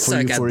still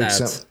suck at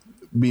that.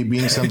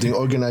 Being something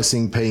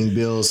organizing, paying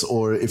bills,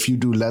 or if you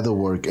do leather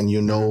work and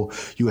you know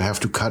you have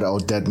to cut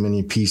out that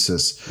many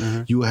pieces,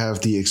 you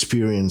have the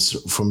experience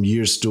from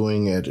years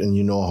doing it, and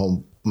you know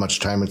how much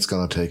time it's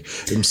gonna take.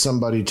 If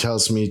somebody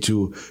tells me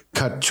to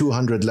cut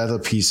 200 leather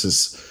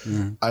pieces,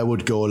 I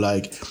would go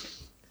like,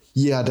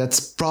 yeah, that's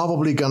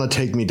probably gonna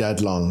take me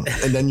that long.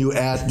 And then you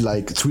add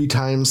like 3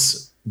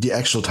 times the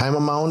actual time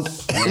amount,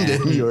 and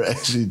then you're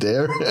actually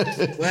there.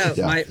 Well,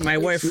 my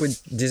wife would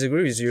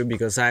disagree with you,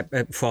 because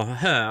for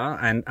her,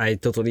 and I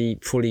totally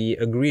fully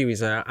agree with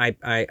her,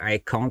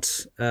 I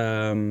can't,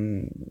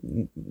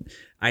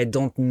 I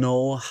don't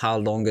know how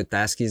long a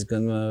task is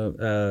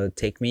gonna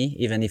take me,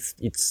 even if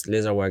it's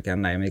laser work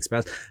and I'm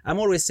expert. I'm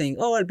always saying,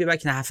 oh, I'll be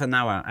back in half an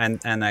hour,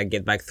 and I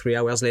get back 3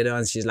 hours later,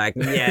 and she's like,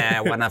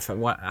 yeah,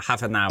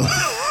 half an hour,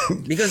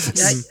 because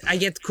I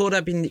get caught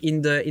up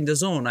in the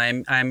zone.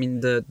 I'm in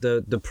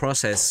the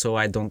process, so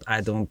I don't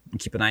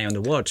keep an eye on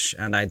the watch,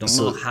 and I don't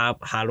know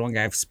how long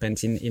I've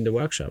spent in the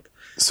workshop.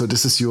 So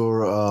this is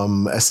your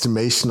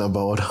estimation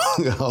about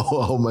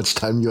how much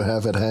time you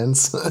have at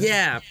hands.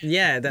 Yeah,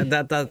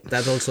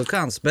 that also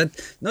counts. But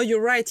no,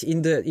 you're right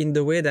in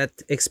the way that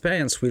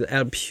experience will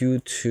help you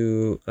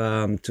to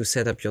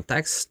set up your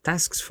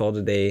tasks for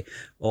the day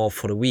or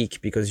for the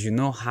week, because you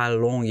know how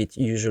long it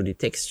usually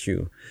takes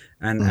you,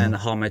 and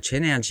how much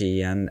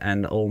energy and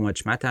how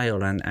much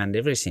material and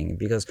everything.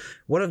 Because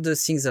one of the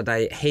things that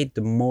I hate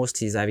the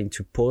most is having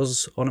to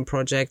pause on a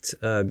project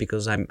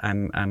because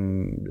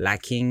I'm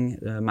lacking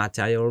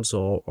materials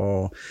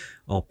or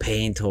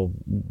paint or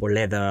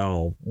leather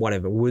or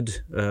whatever, wood.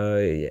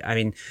 I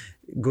mean,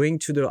 going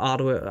to the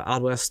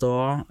hardware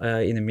store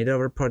in the middle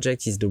of a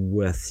project is the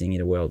worst thing in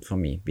the world for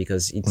me,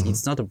 because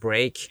it's not a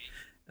break.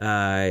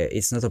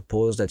 It's not a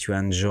pause that you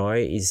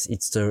enjoy.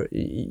 It's to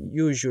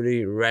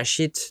usually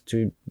rush it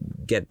to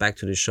get back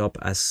to the shop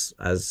as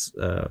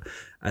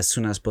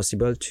soon as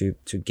possible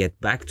to get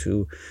back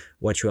to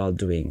what you are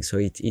doing. So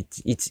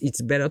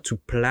it's better to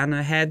plan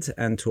ahead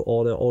and to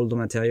order all the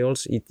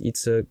materials.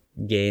 It's a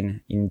gain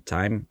in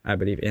time, I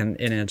believe, and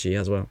energy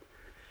as well.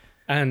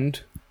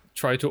 And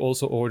try to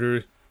also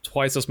order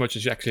twice as much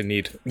as you actually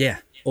need. Yeah,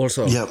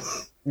 also. Yep.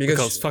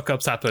 Because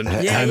fuck-ups happen.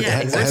 Exactly.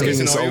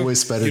 Having is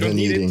always better than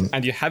needing.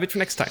 And you have it for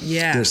next time.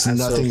 Yeah, there's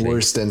nothing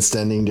worse than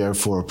standing there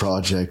for a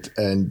project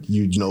and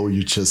you know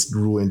you just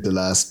ruined the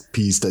last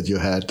piece that you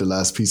had, the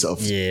last piece of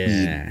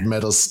the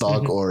metal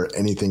stock or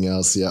anything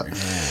else. Yeah.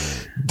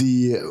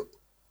 The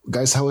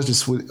guys, how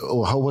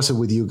was it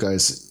with you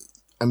guys?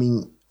 I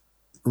mean,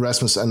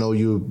 Rasmus, I know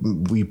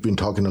we've been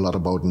talking a lot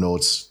about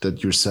notes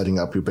that you're setting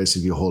up your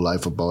basically your whole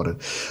life about it.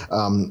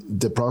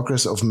 The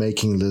progress of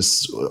making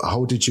lists,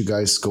 how did you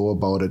guys go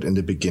about it in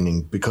the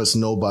beginning? Because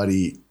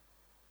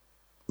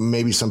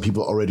maybe some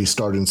people already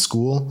start in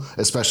school,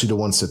 especially the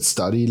ones that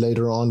study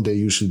later on. They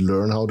usually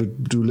learn how to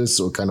do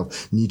lists or kind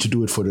of need to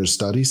do it for their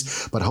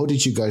studies. But how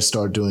did you guys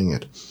start doing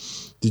it?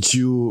 Did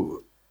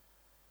you,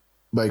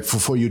 like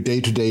for your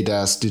day-to-day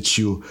tasks, did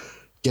you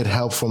get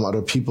help from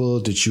other people?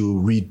 Did you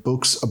read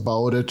books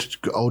about it,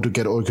 how to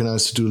get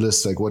organized to do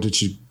lists? Like, what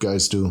did you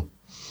guys do?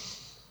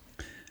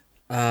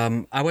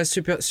 I was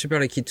super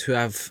lucky to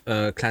have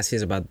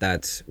classes about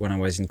that when I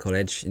was in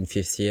college in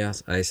 5th year.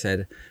 I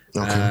said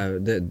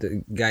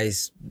the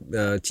guys,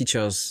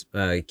 teachers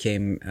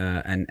came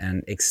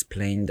and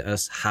explained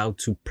us how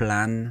to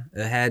plan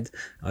ahead,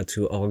 how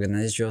to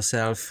organize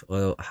yourself,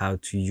 or how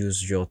to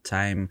use your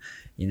time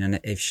in an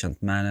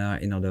efficient manner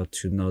in order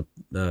to not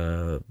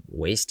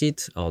waste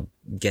it or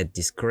get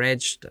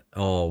discouraged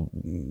or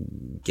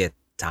get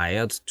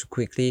tired too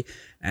quickly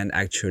and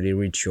actually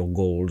reach your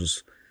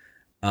goals.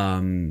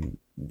 One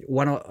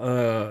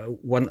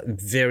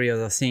very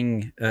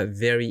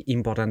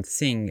important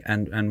thing,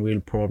 and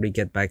we'll probably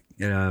get back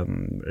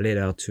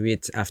later to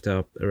it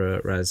after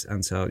Raz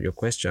answer your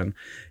question,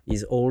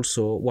 is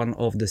also one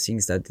of the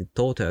things that it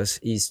taught us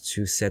is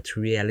to set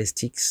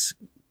realistic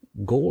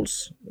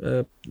goals,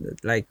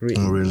 like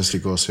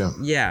realistic goals. Yeah.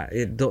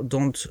 Yeah,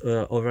 don't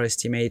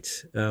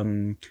overestimate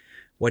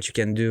what you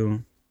can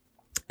do.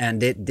 And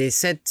they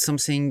said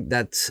something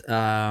that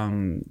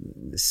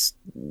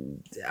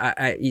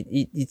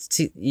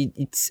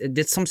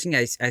that's something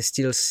I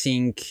still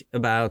think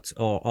about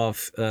or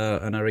of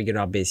on a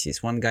regular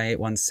basis. One guy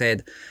once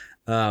said,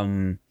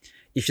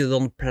 if you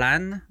don't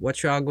plan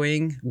what you are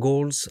going,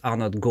 goals are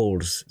not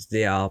goals.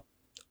 They are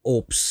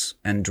hopes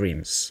and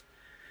dreams.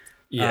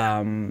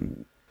 Yeah.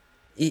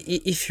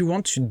 If you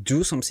want to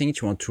do something,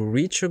 if you want to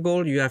reach a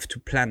goal, you have to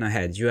plan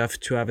ahead. You have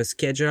to have a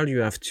schedule. You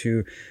have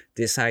to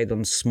decide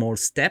on small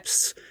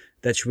steps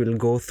that you will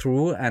go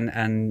through, and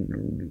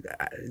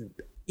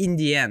in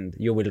the end,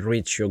 you will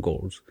reach your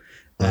goals.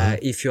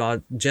 If you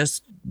are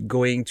just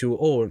going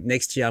to,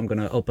 next year I'm going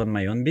to open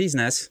my own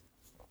business,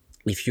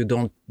 if you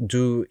don't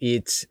do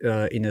it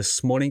in a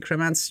small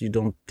increments, you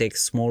don't take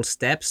small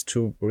steps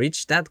to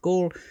reach that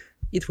goal,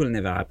 it will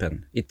never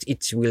happen.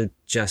 It will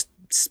just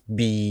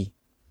be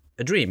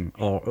a dream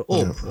or a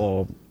hope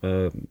or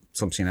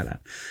something like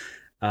that.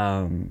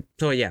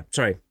 So yeah,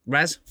 sorry,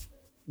 Raz,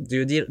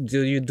 do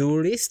you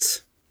do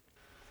lists?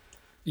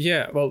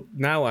 Yeah, well,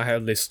 now I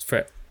have lists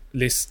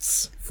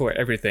for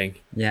everything.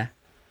 Yeah,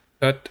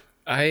 but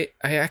I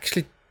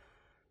actually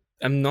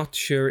am not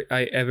sure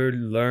I ever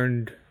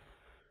learned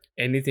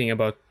anything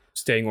about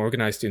staying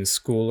organized in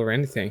school or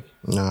anything.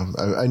 Yeah,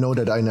 I know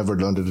that I never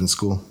learned it in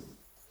school.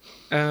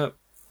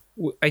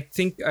 I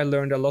think I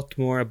learned a lot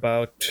more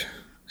about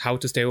how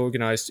to stay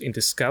organized in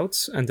the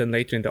Scouts and then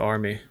later in the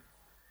Army.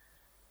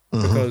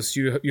 Because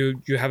you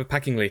have a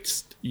packing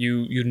list.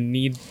 You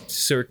need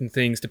certain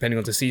things depending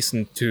on the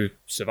season to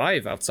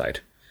survive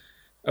outside,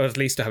 or at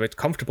least to have it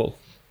comfortable.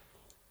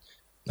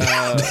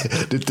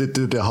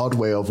 The hard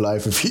way of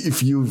life.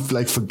 If you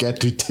like forget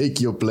to take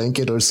your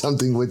blanket or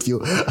something with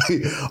you,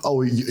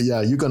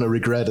 you're gonna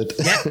regret it.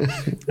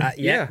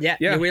 Yeah,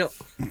 you will.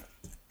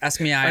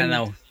 Ask me, I don't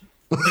know.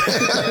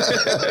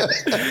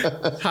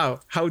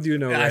 How do you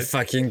know? I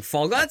fucking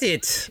forgot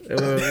it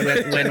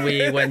when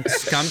we went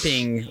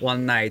camping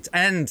one night,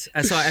 and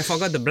so I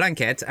forgot the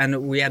blanket,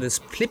 and we had a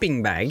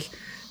sleeping bag,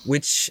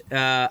 which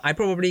I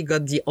probably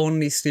got the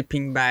only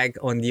sleeping bag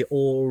on the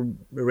whole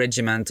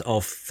regiment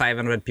of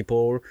 500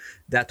 people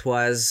that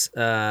was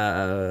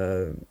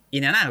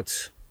in and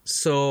out.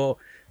 So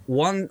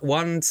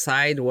one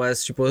side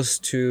was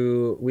supposed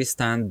to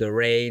withstand the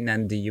rain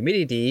and the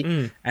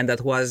humidity, and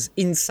that was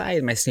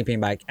inside my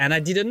sleeping bag, and I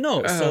didn't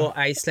know. So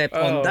I slept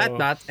on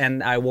that,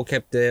 and I woke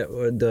up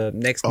the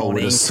next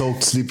morning. With a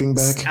soaked sleeping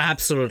bag?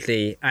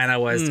 Absolutely. And I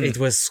was it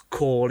was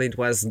cold. It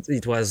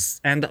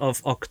was end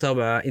of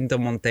October in the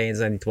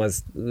mountains, and it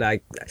was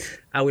like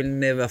I will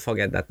never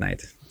forget that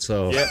night.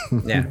 So yeah.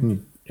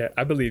 Yeah,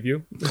 I believe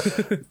you.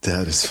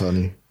 That is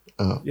funny.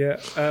 Yeah.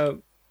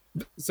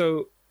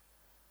 So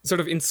sort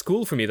of in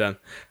school for me then,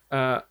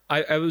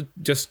 I would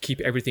just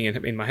keep everything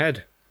in my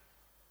head.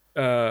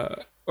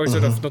 Or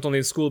sort of not only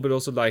in school, but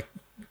also like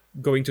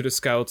going to the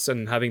Scouts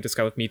and having the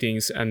Scout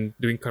meetings and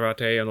doing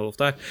karate and all of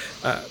that.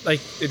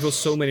 Like it was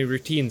so many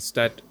routines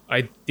that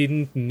I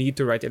didn't need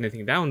to write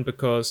anything down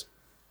because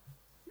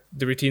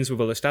the routines were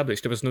well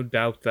established. There was no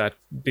doubt that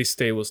this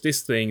day was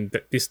this thing,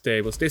 that this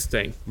day was this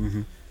thing.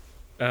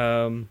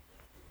 And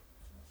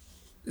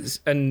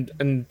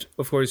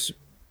of course,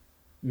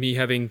 me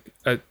having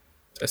a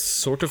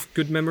sort of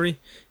good memory,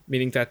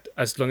 meaning that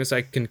as long as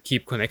I can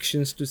keep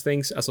connections to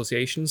things,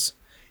 associations,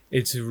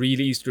 it's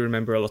really easy to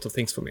remember a lot of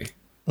things for me.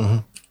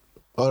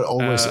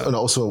 Always, and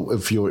also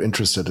if you're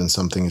interested in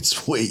something,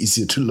 it's way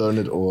easier to learn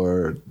it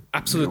or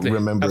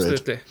remember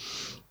it.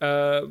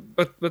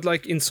 But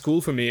like in school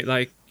for me,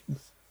 like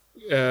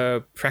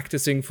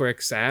practicing for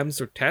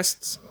exams or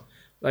tests,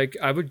 like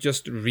I would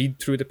just read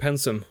through the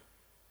pensum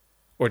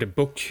or the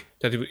book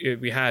that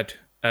we had,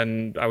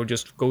 and I would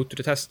just go to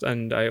the test,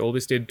 and I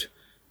always did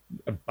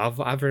above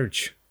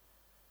average.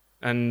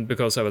 And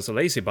because I was a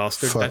lazy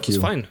bastard, that was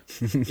fine.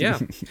 Yeah.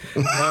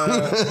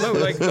 No,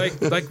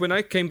 like when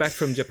I came back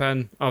from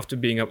Japan after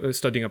being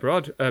studying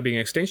abroad, being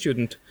an exchange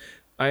student,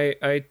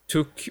 I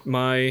took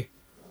my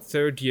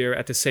third year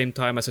at the same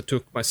time as I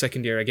took my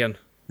second year again.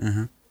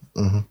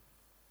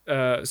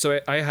 So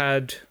I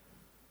had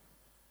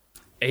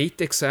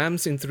 8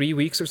 exams in 3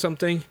 weeks or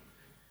something,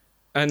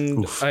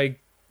 and I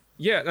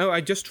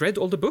just read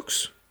all the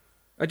books.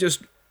 I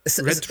just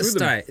read through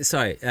them.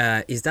 Sorry,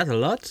 is that a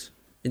lot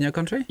in your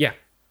country? Yeah.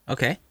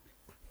 Okay.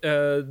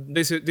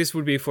 This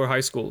would be for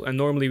high school, and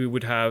normally we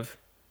would have,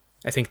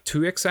 I think,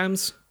 2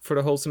 exams for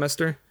the whole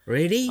semester.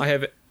 Really? I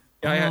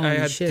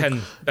had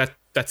 10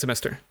 that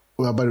semester.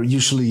 Well, but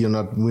usually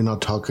we're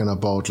not talking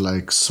about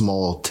like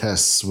small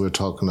tests. We're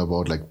talking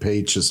about like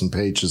pages and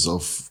pages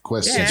of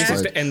questions. Yeah. This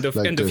is the end of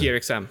year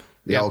exam.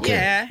 Yeah.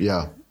 Okay.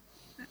 Yeah.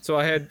 So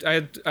I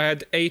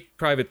had 8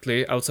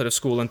 privately outside of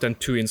school and then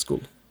 2 in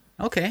school.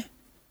 Okay.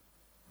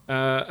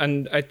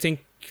 And I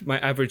think my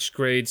average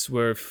grades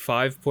were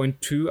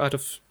 5.2 out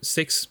of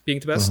 6 being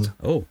the best.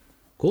 Oh,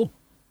 cool.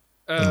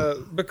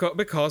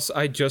 Because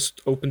I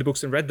just opened the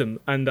books and read them,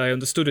 and I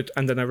understood it,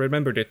 and then I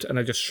remembered it, and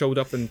I just showed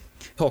up and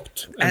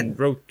talked and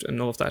wrote and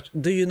all of that.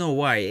 Do you know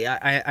why?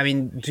 I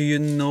mean, do you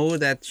know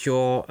that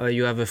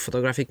you have a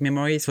photographic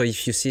memory? So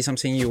if you see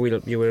something, you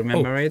will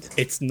remember it.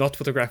 It's not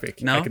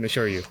photographic. No? I can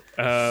assure you.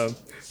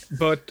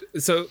 But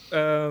so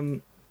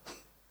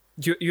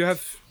you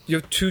have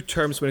two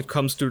terms when it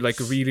comes to like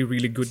really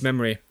really good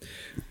memory.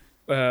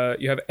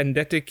 You have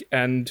eidetic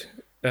and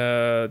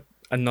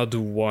another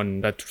one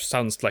that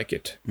sounds like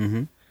it.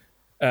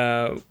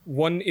 Mm-hmm.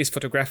 One is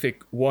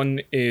photographic,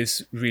 one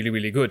is really,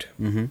 really good.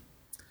 Mm-hmm.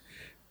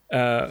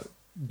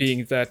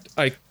 Being that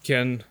I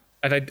can,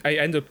 and I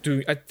end up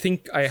doing, I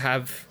think I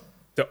have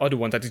the other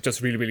one that is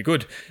just really, really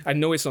good. I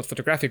know it's not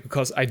photographic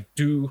because I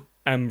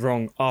am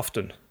wrong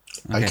often.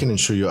 I can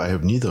assure you I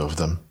have neither of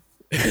them.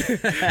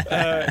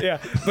 Yeah,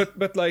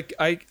 but like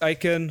I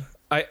can,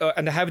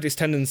 and I have this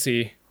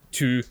tendency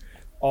to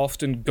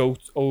often go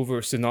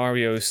over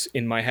scenarios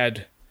in my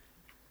head,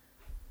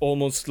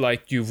 almost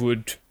like you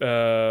would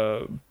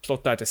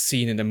plot out a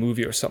scene in a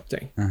movie or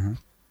something. Uh-huh.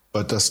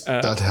 But does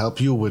that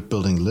help you with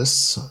building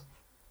lists?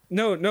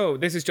 No,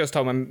 this is just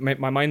how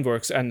my mind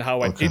works and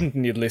how I didn't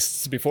need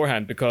lists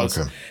beforehand, because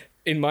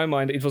in my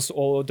mind it was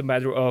all the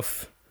matter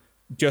of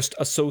just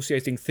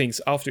associating things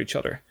after each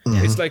other.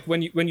 Mm-hmm. It's like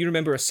when you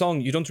remember a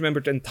song, you don't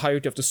remember the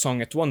entirety of the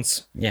song at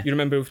once. Yeah. You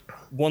remember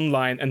one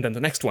line and then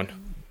the next one.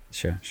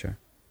 Sure.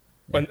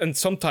 And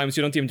sometimes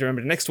you don't even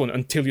remember the next one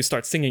until you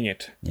start singing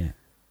it. Yeah.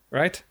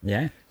 Right?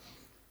 Yeah.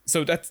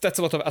 So that's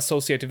a lot of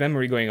associative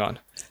memory going on.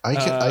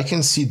 I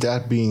can see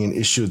that being an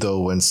issue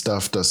though when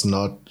stuff does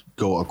not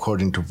go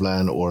according to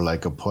plan or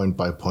like a point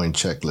by point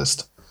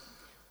checklist.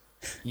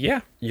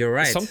 Yeah. You're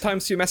right.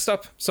 Sometimes you messed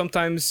up.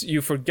 Sometimes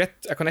you forget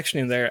a connection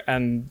in there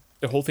and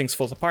the whole thing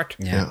falls apart.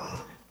 Yeah.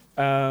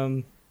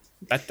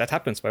 That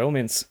happens by all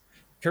means.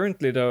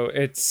 Currently though,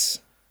 it's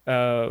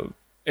one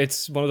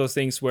of those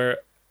things where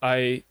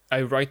I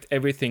write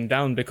everything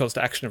down because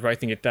the action of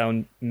writing it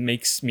down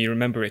makes me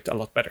remember it a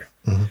lot better.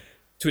 Mm-hmm.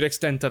 To the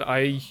extent that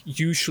I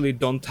usually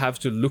don't have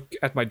to look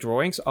at my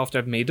drawings after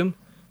I've made them,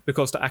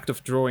 because the act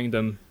of drawing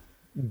them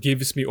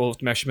gives me all of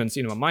the measurements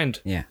in my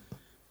mind. Yeah.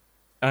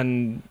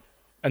 And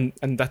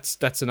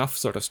that's enough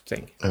sort of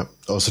thing. Yeah.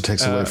 Also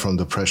takes away from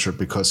the pressure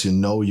because you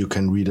know you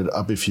can read it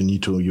up if you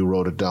need to. You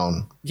wrote it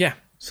down. Yeah.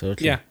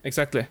 Certainly. Yeah,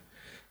 exactly.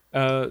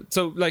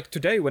 So like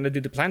today when I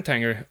did the plant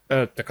hanger,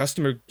 the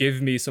customer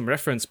gave me some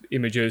reference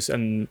images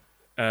and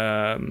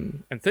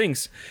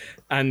things,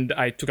 and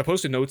I took a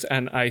post-it note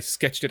and I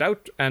sketched it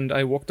out and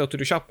I walked out to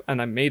the shop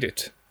and I made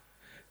it.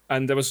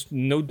 And there was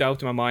no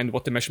doubt in my mind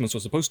what the measurements were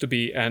supposed to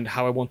be and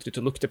how I wanted it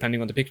to look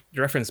depending on the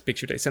reference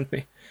picture they sent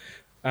me.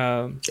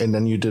 And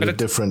then you did it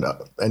different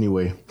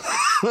anyway.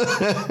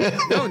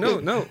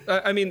 No.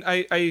 I mean,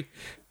 this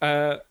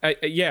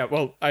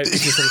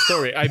is the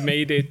story. I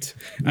made it.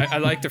 I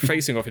like the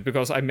phrasing of it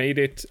because I made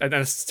it, and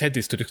I said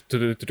this to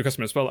the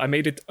customer as well. I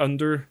made it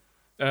under,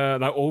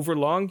 now over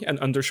long and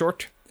under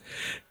short,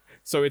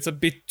 so it's a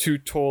bit too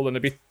tall and a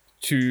bit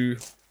too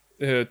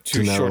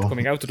short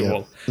coming out of the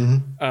wall.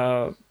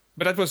 Mm-hmm.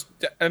 But that was.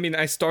 I mean,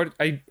 I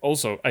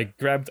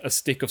grabbed a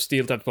stick of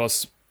steel that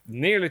was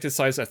nearly the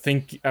size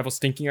I was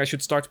thinking I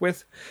should start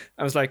with.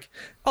 I was like,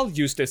 I'll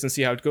use this and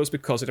see how it goes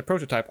because it's a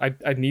prototype.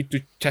 I need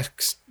to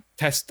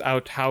test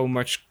out how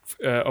much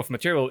of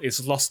material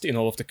is lost in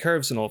all of the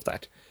curves and all of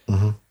that.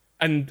 Mm-hmm.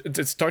 And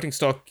the starting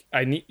stock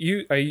I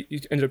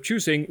ended up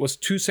choosing was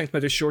 2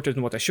 centimeters shorter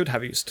than what I should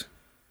have used.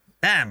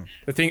 Damn.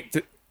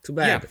 Too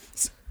bad.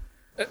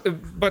 Yeah.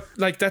 But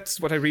like that's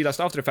what I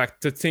realized after the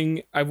fact. The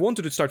thing I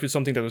wanted to start with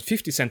something that was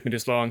 50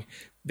 centimeters long.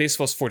 This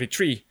was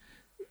 43.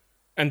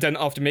 And then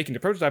after making the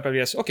prototype, I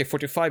realized, okay,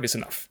 45 is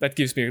enough. That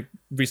gives me a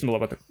reasonable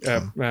amount of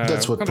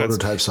that's what confidence.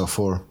 prototypes are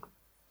for.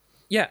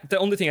 Yeah, the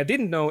only thing I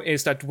didn't know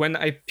is that when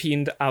I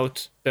pinned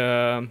out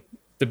the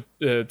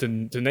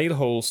nail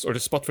holes or the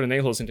spot for the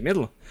nail holes in the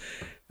middle,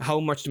 how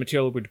much the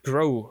material would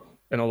grow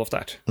and all of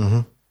that.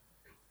 Mm-hmm.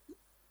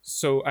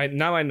 So I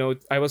know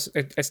I was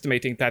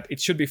estimating that it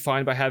should be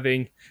fine by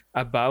having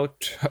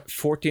about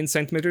 14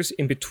 centimeters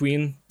in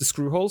between the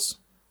screw holes.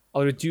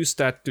 I'll reduce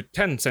that to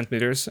 10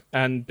 centimeters,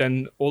 and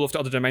then all of the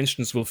other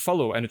dimensions will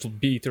follow, and it will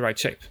be the right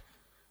shape.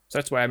 So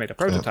that's why I made a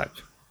prototype.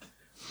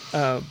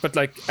 Yeah. But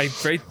like I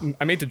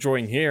made the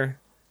drawing here,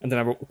 and then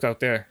I walked out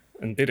there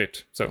and did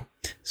it. So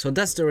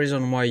that's the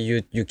reason why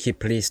you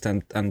keep lists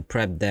and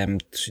prep them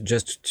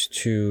just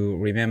to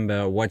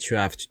remember what you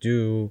have to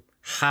do,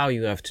 how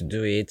you have to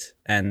do it,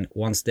 and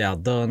once they are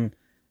done,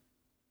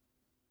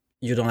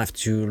 you don't have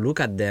to look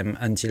at them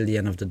until the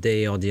end of the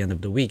day or the end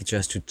of the week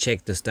just to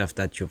check the stuff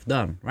that you've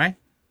done, right?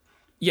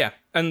 Yeah,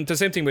 and the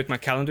same thing with my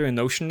calendar in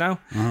Notion now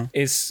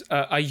is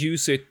I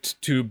use it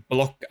to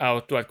block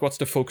out like what's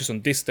the focus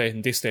on this day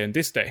and this day and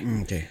this day.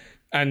 Okay.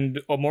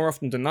 And more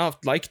often than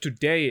not, like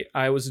today,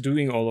 I was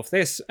doing all of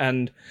this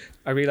and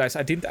I realized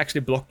I didn't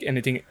actually block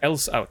anything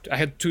else out. I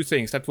had 2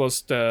 things. That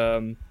was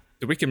the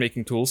wicker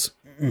making tools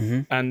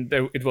and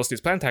it was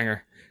this plant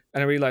hanger.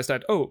 And I realized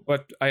that,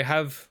 but I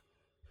have...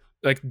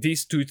 like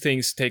these 2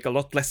 things take a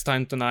lot less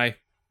time than I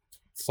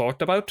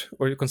thought about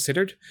or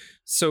considered.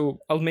 So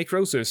I'll make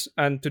roses,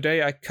 and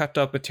today I cut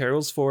up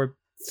materials for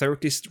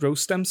 30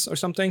 rose stems or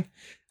something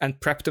and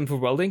prep them for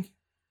welding.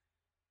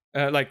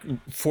 Like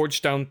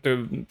forge down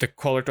the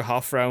collar to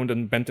half round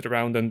and bend it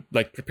around and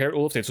like prepare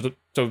all of it.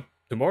 So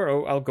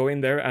tomorrow I'll go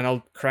in there and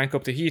I'll crank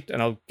up the heat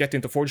and I'll get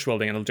into forge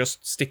welding and I'll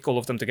just stick all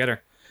of them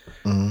together.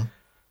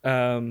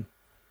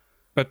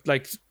 But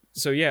like,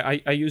 so yeah,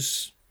 I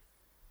use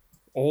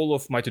all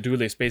of my to-do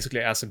list basically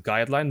as a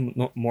guideline,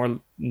 not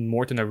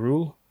more than a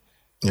rule,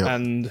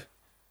 and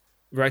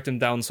write them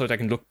down so that I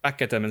can look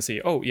back at them and see,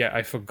 oh yeah,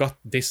 I forgot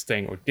this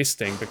thing or this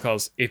thing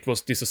because it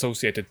was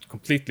disassociated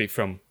completely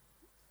from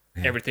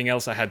everything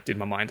else I had in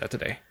my mind that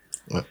day.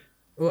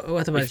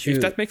 What about you?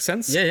 If that makes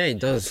sense? Yeah, it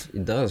does.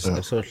 It does,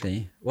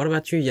 absolutely. What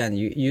about you, Jan?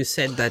 You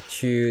said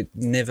that you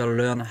never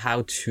learned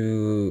how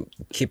to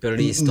keep a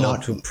list or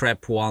to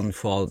prep one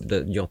for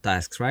your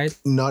tasks, right?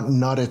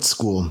 Not at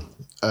school.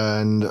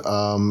 And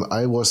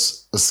I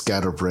was a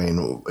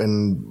scatterbrain.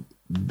 And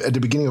at the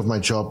beginning of my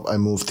job, I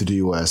moved to the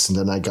US, and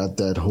then I got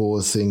that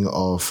whole thing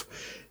of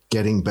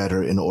getting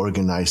better in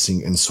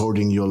organizing and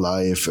sorting your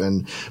life.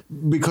 And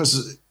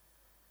because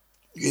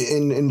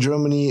in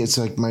Germany, it's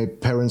like my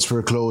parents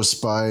were close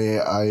by.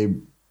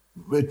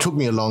 It took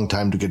me a long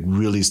time to get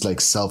really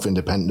like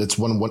self-independent.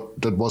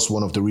 That was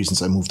one of the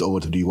reasons I moved over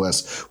to the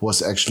US,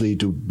 was actually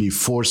to be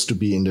forced to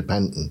be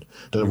independent.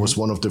 That was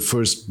one of the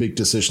first big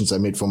decisions I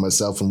made for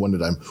myself, and one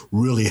that I'm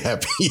really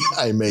happy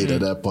I made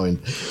at that point.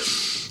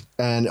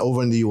 And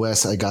over in the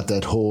US, I got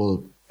that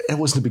whole. It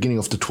was the beginning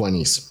of the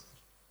 20s.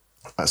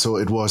 So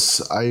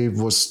I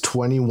was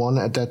 21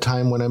 at that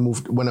time when I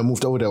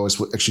moved over there. I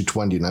was actually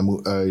 20,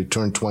 and I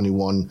turned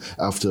 21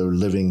 after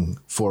living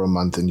for a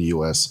month in the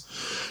US.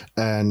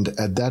 And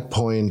at that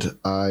point,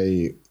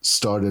 I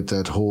started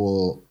that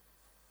whole,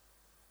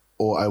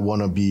 I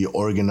want to be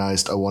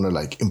organized. I want to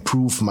like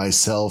improve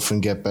myself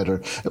and get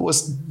better. It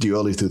was the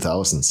early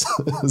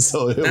 2000s.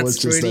 So that's was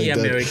just pretty like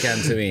American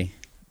to me.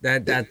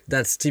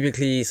 That's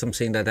typically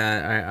something that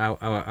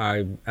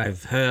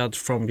I've heard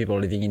from people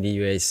living in the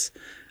US.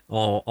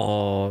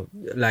 Or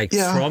like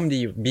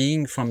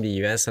being from the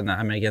US, and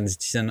American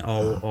citizen,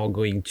 or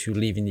going to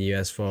live in the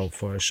US for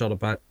a short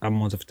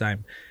amount of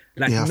time.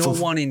 Like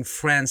one in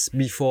France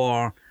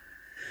before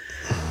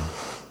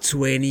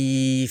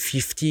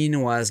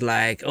 2015 was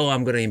like, oh,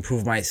 I'm going to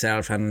improve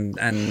myself and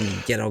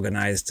get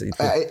organized.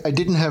 I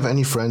didn't have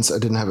any friends. I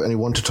didn't have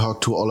anyone to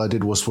talk to. All I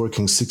did was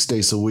working 6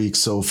 days a week.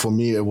 So for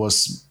me, it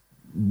was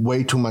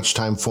way too much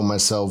time for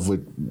myself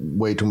with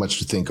way too much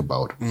to think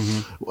about.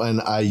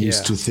 And I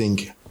used to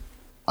think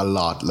a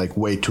lot, like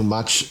way too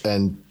much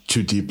and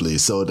too deeply.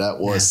 So that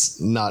was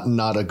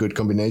not a good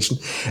combination.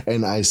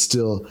 And I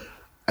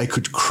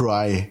could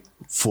cry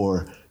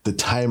for the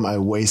time I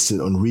wasted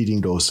on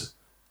reading those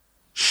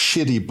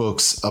shitty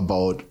books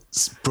about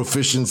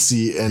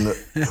proficiency and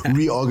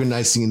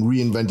reorganizing and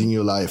reinventing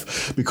your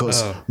life,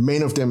 because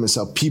many of them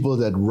are people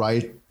that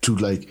write to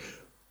like,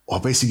 or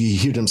basically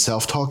hear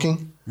themselves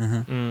talking.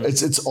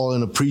 It's all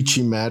in a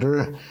preachy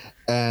matter.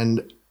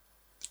 And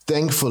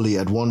thankfully,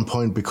 at one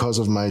point, because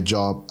of my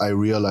job, I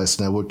realized,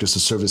 and I worked as a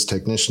service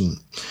technician,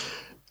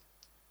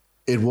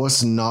 it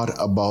was not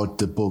about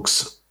the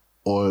books,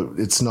 or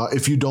it's not,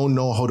 if you don't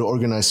know how to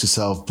organize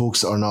yourself,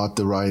 books are not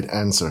the right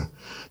answer.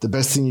 The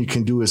best thing you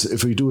can do is,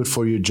 if you do it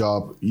for your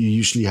job, you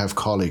usually have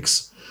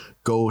colleagues.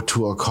 Go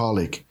to a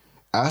colleague,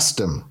 ask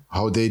them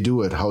how they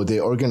do it, how they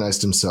organize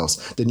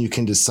themselves. Then you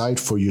can decide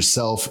for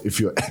yourself if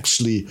you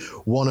actually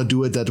want to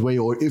do it that way,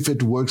 or if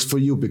it works for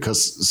you,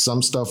 because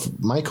some stuff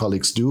my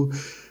colleagues do,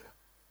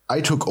 I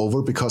took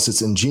over because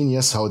it's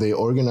ingenious how they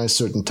organize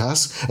certain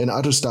tasks, and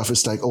other stuff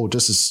is like, oh,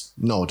 this is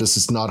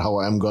not how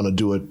I'm going to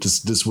do it.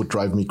 This would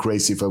drive me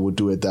crazy if I would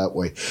do it that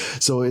way.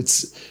 So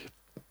it's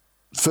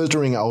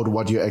filtering out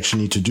what you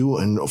actually need to do.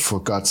 And for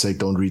God's sake,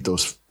 don't read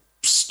those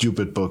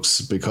stupid books,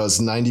 because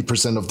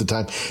 90% of the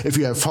time, if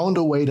you have found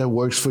a way that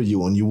works for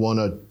you and you want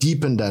to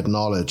deepen that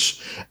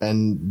knowledge,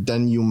 and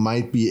then you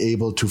might be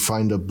able to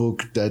find a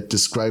book that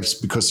describes,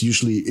 because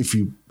usually if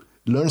you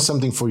learn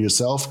something for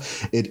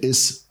yourself, it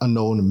is a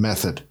known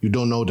method. You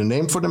don't know the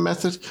name for the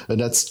method, and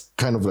that's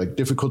kind of like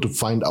difficult to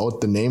find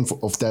out the name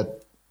of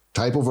that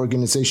type of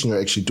organization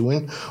you're actually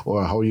doing,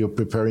 or how you're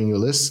preparing your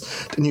list.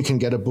 Then you can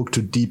get a book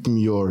to deepen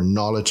your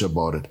knowledge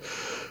about it.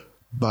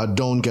 But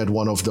don't get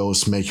one of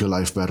those make your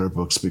life better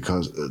books,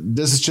 because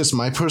this is just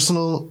my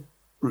personal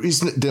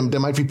reason.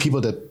 There might be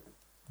people that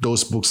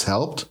those books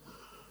helped,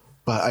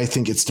 but I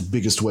think it's the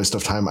biggest waste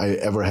of time I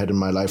ever had in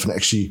my life, and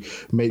actually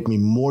made me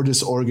more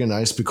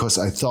disorganized, because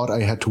I thought I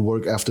had to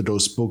work after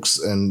those books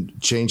and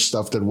change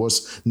stuff that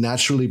was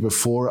naturally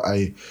before.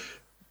 I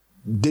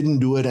didn't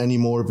do it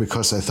anymore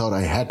because I thought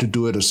I had to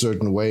do it a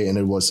certain way, and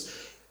it was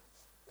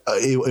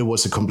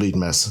a complete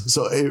mess.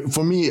 So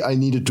for me, I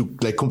needed to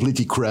like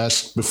completely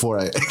crash before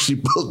I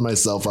actually built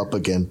myself up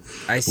again.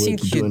 I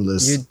think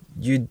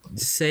you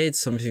said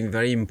something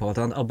very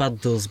important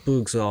about those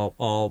books,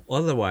 or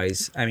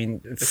otherwise. I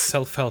mean,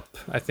 self-help,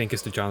 I think,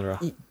 is the genre.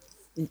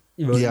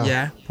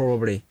 Yeah,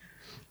 probably.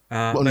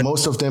 But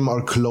most of them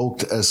are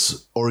cloaked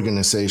as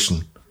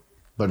organization,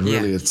 but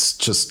really it's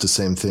just the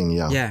same thing.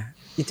 Yeah,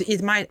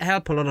 it might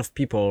help a lot of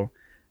people,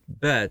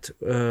 but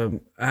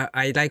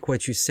I like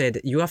what you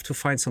said. You have to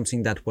find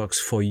something that works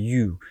for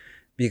you,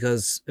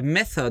 because a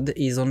method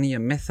is only a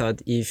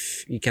method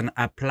if you can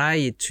apply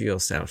it to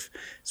yourself.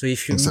 So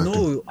if you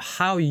know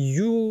how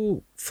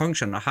you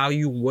function, how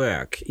you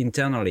work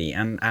internally,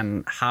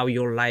 and how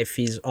your life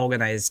is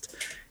organized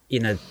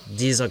in a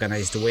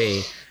disorganized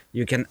way,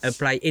 you can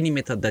apply any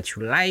method that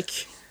you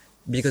like,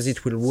 because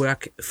it will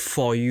work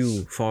for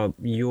you, for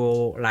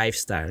your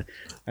lifestyle.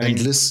 And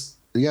list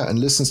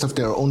and stuff,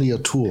 they are only a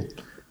tool.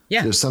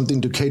 Yeah. There's something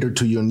to cater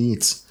to your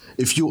needs.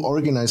 If you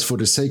organize for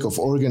the sake of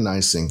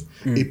organizing,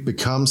 it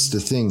becomes the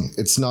thing.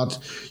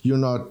 You're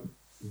not,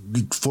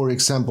 for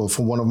example,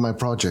 for one of my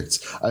projects,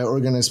 I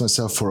organize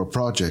myself for a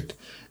project.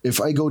 If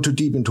I go too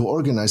deep into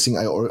organizing,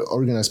 I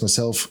organize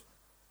myself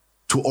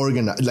to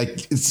organize.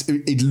 Like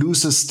it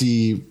loses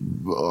the,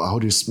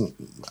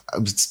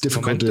 it's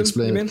difficult momentum, to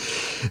explain. You mean?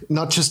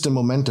 Not just the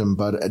momentum,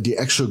 but the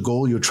actual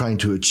goal you're trying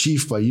to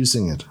achieve by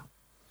using it.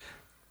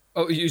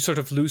 Oh, you sort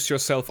of lose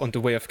yourself on the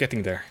way of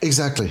getting there.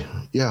 Exactly.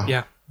 Yeah.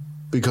 Yeah.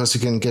 Because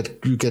you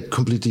get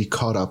completely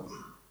caught up.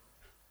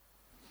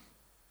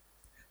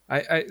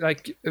 I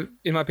like,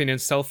 in my opinion,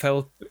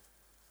 self-help,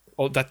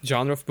 or that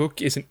genre of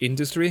book is an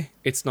industry.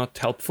 It's not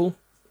helpful.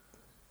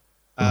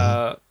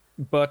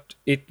 But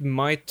it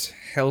might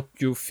help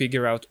you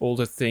figure out all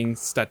the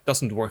things that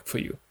doesn't work for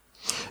you.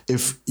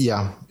 If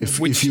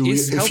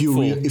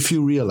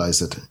you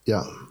realize it,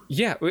 yeah.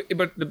 Yeah,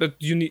 but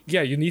you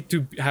need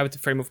to have the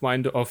frame of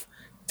mind of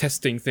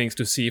testing things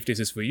to see if this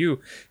is for you,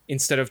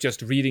 instead of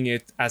just reading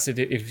it as if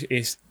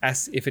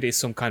it is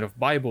some kind of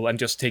Bible and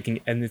just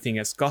taking anything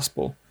as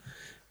gospel,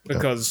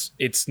 because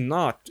it's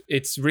not.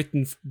 It's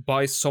written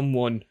by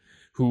someone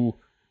who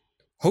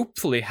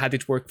hopefully had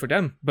it work for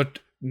them, but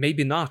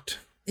maybe not.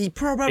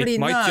 Probably it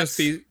might not. Just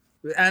be.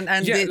 And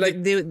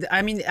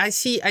I mean, I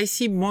see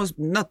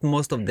not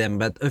most of them,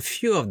 but a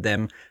few of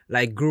them,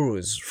 like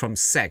gurus from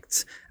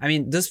sects. I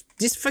mean, this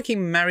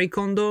fucking Marie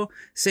Kondo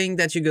saying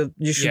that you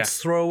should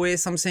throw away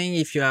something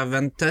if you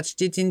haven't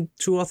touched it in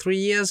 2 or 3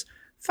 years.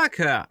 Fuck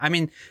her. I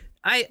mean,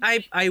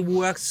 I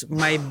worked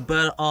my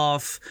butt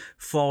off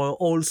for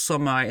all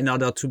summer in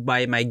order to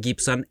buy my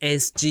Gibson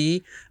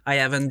SG. I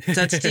haven't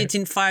touched it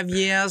in 5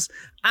 years.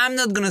 I'm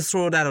not gonna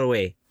throw that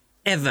away.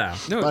 Ever.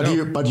 But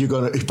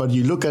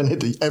you look at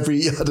it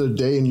every other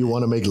day and you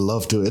want to make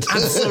love to it.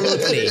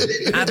 Absolutely.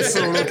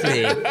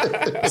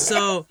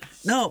 So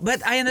no,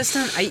 but I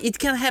understand. It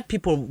can help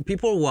people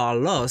who are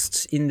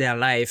lost in their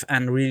life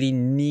and really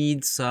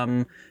need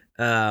some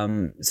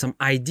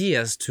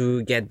ideas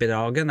to get better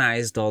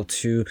organized, or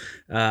to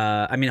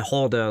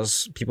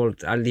hoarders, people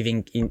are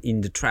living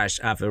in the trash,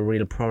 have a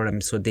real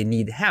problem, so they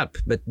need help,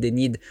 but they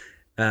need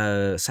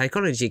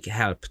psychological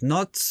help,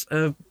 not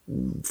a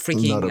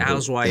freaking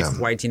housewife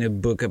writing a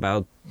book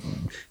about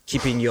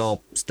keeping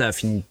your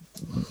stuff in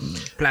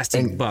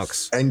plastic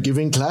box and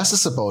giving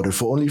classes about it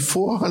for only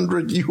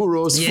 400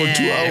 euros for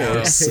 2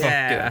 hours.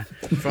 Yeah,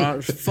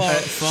 for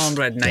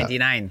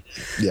 499.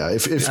 Yeah,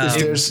 if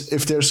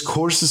there's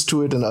courses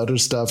to it and other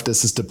stuff,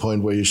 this is the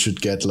point where you should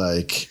get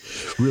like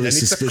really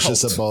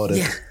suspicious about it.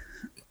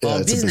 Yeah,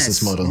 it's business, a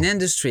business model. an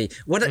industry.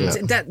 The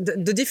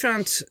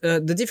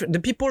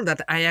people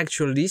that I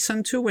actually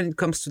listen to when it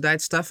comes to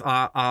that stuff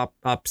are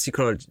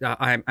psychologists.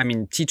 I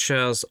mean,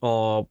 teachers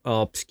or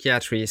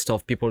psychiatrists, or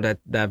people that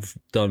have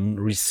done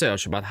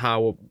research about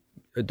how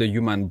the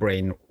human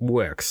brain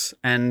works,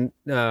 and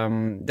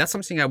that's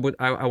something I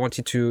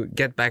wanted to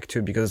get back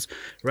to, because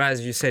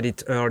Raz, you said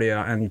it earlier,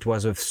 and it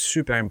was a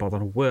super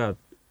important word,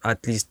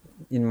 at least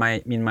in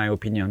my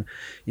opinion,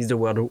 is the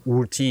word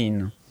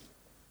routine.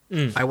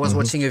 I was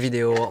watching a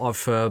video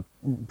of a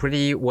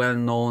pretty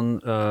well-known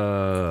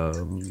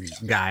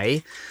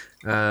guy.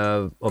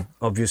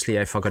 Obviously,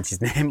 I forgot his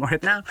name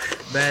right now,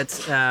 but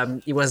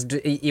he was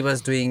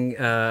doing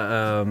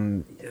a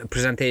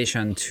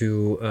presentation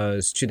to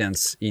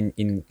students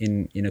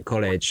in a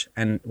college,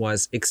 and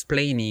was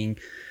explaining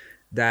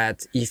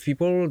that if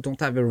people don't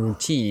have a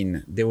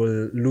routine, they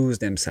will lose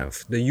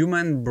themselves. The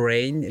human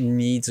brain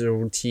needs a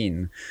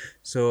routine.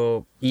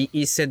 So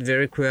he said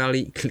very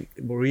clearly,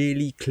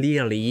 really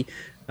clearly.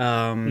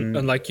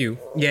 Unlike you.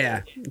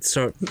 Yeah.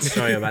 So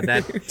sorry about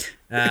that.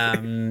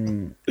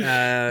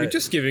 You're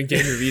just giving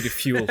Gamer V the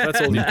fuel.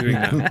 That's all you're doing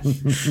now.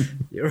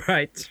 You're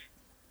right.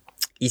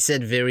 He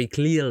said very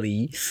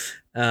clearly,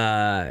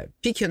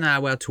 pick an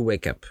hour to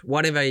wake up,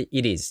 whatever it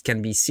is. It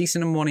can be 6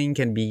 in the morning,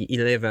 can be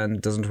 11,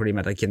 doesn't really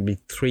matter. It can be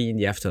 3 in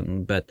the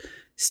afternoon, but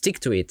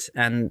stick to it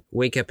and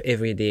wake up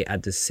every day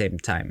at the same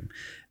time.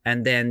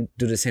 And then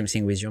do the same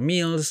thing with your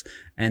meals,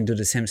 and do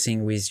the same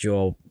thing with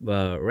your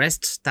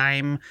rest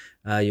time,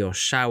 your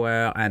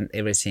shower and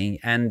everything.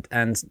 And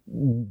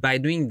by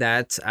doing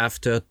that,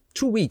 after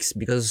 2 weeks,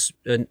 because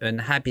an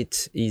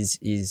habit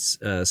is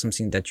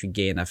something that you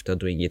gain after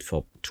doing it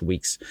for 2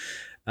 weeks,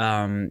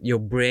 your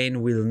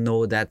brain will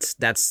know that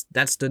that's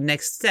the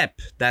next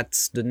step.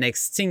 That's the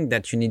next thing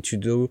that you need to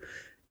do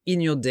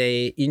in your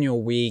day, in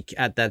your week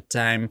at that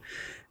time.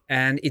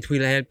 And it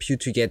will help you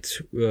to get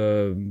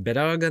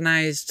better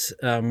organized,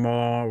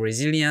 more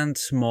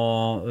resilient,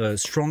 more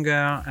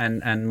stronger,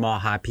 and more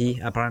happy,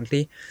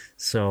 apparently.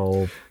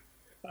 So...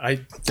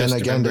 Then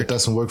again, that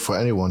doesn't work for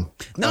anyone.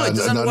 No, it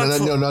doesn't work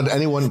for... No, not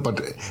anyone, but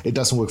it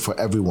doesn't work for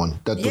everyone.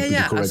 That would be the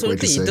correct absolutely. way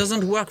to say. It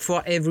doesn't work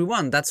for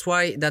everyone. That's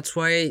why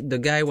the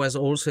guy was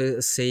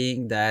also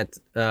saying that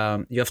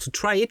you have to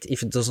try it.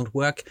 If it doesn't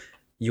work,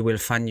 you will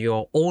find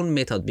your own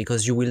method,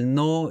 because you will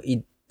know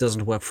it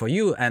doesn't work for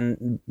you,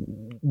 and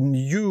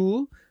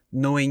you,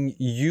 knowing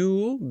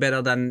you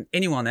better than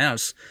anyone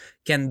else,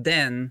 can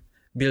then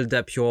build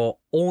up your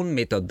own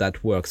method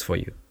that works for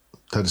you.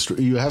 That is true.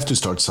 You have to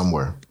start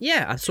somewhere.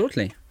 Yeah,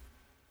 absolutely.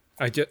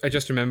 I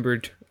just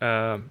remembered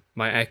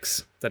my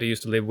ex that I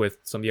used to live with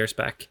some years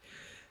back.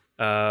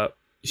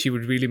 She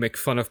would really make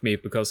fun of me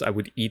because I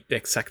would eat the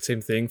exact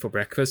same thing for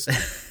breakfast.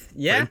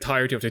 Yeah. For the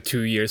entirety of the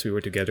 2 years we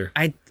were together.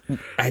 I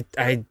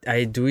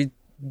do it.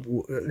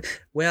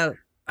 Well,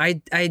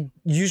 I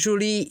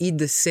usually eat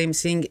the same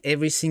thing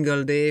every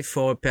single day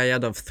for a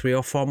period of 3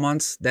 or 4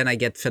 months. Then I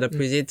get fed up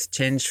with it,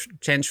 change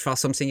for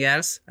something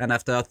else. And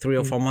after 3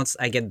 or 4 months,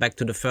 I get back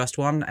to the first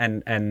one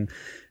and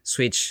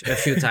switch a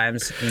few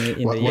times in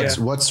the year.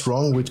 What's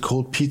wrong with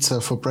cold pizza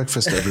for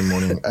breakfast every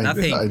morning?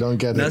 Nothing. I don't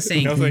get it.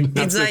 Nothing.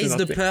 Pizza is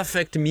the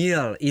perfect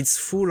meal. It's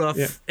full of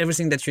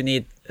everything that you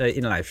need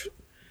in life.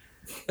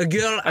 A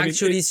girl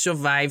actually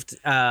survived...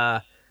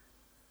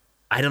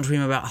 I don't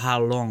remember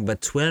how long,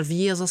 but 12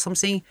 years or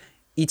something,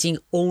 eating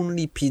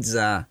only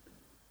pizza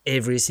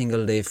every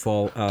single day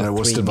for 3 years. There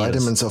was the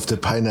vitamins of the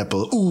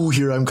pineapple. Ooh,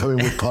 here I'm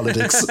coming with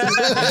politics.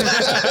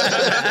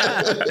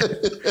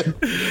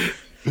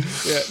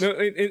 Yeah, no.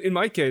 In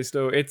my case,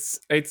 though,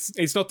 it's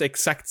not the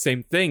exact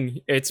same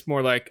thing. It's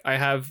more like I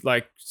have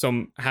like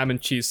some ham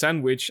and cheese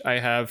sandwich. I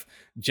have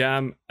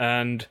jam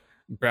and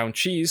brown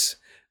cheese,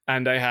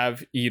 and I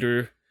have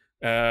either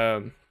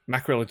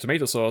mackerel and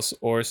tomato sauce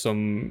or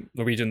some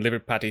Norwegian liver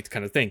patty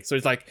kind of thing. So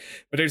it's like,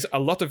 but there's a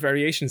lot of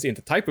variations in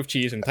the type of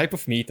cheese and the type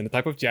of meat and the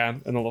type of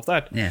jam and all of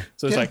that. Yeah.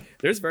 So it's like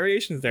there's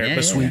variations there.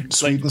 But sweet and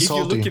if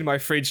salty. you look in my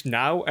fridge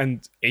now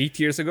and 8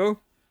 years ago,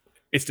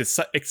 it's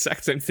the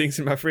exact same things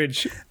in my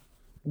fridge.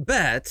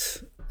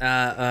 But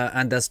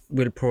and that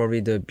will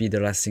probably be the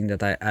last thing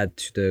that I add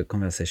to the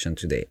conversation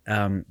today.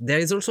 There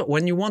is also,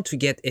 when you want to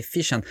get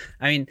efficient,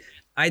 I mean,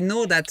 I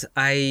know that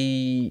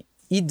I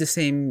eat the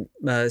same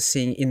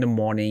thing in the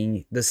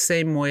morning, the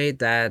same way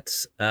that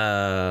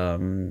I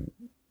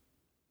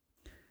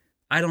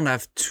don't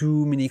have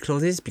too many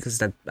clothes, because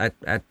that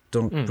I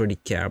don't really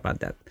care about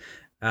that.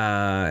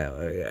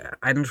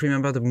 I don't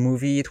remember the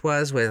movie it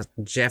was where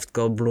Jeff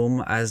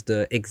Goldblum has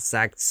the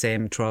exact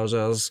same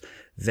trousers,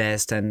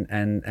 vest, and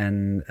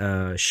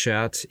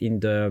shirt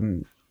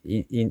in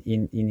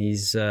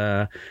his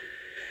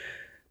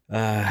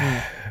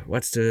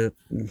what's the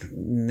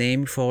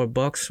name for a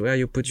box where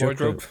you put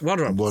wardrobe? Your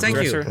wardrobe. Thank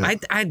Dresser. you.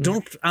 I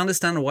don't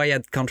understand why I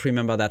can't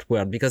remember that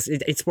word, because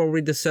it's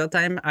probably the third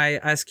time I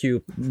ask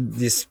you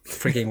this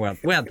freaking word.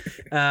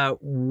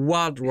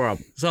 Wardrobe.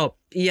 So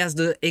he has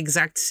the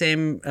exact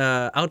same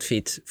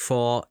outfit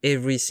for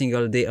every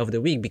single day of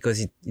the week, because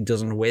it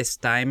doesn't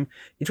waste time.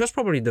 It was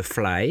probably The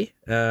Fly,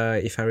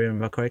 if I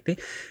remember correctly.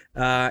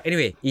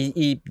 Anyway,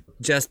 he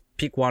just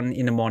pick one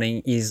in the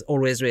morning. He's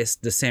always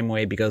dressed the same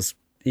way because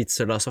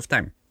it's a loss of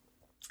time.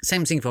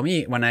 Same thing for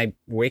me. When I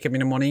wake up in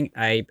the morning,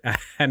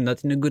 I'm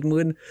not in a good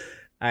mood.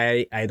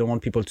 I don't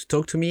want people to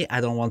talk to me.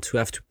 I don't want to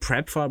have to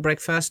prep for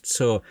breakfast.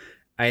 So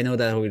I know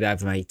that I will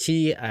have my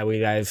tea, I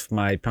will have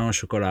my pain au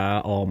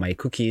chocolat or my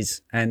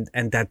cookies, and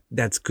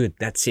that's good.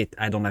 That's it.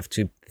 I don't have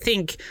to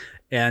think,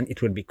 and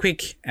it will be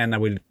quick, and I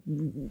will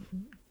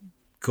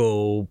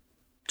go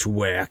to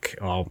work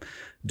or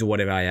do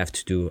whatever I have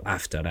to do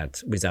after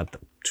that without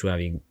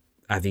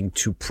having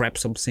to prep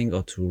something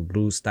or to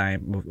lose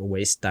time or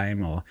waste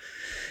time or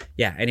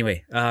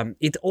anyway.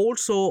 It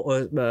also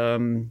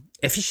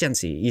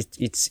efficiency.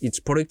 It's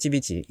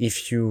productivity.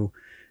 If you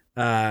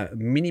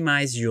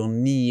minimize your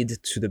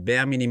need to the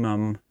bare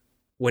minimum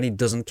when it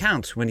doesn't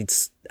count, when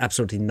it's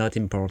absolutely not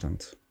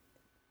important.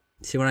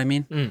 See what I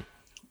mean?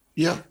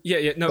 Yeah.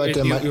 No, But,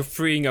 you're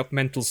freeing up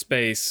mental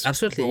space.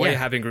 Absolutely, By yeah.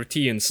 having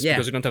routines,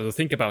 because you don't have to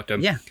think about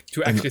them. Yeah.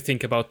 To actually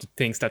think about the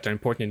things that are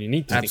important and you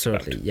need to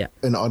Absolutely, think about.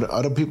 yeah. And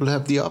other people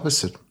have the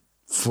opposite.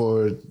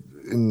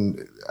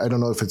 I don't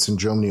know if it's in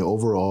Germany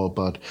overall,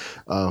 but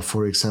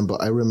for example,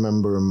 I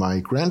remember my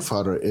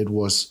grandfather. It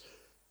was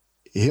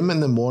him in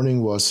the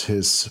morning was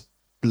his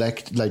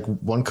like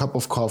 1 cup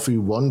of coffee,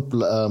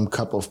 1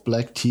 cup of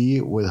black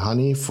tea with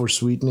honey for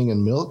sweetening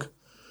and milk.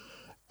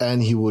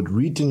 And he would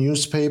read the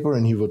newspaper,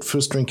 and he would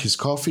first drink his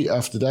coffee.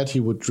 After that, he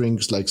would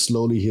drink like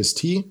slowly his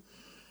tea.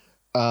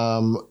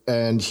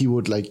 And he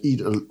would like eat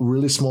a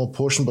really small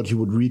portion, but he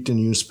would read the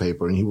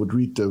newspaper, and he would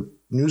read the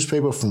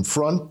newspaper from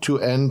front to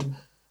end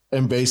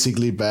and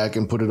basically back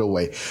and put it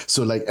away.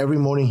 So like every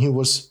morning he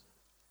was,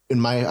 in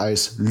my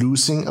eyes,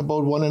 losing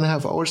about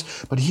 1.5 hours,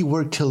 but he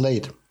worked till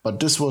late. But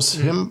this was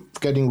him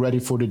getting ready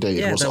for the day.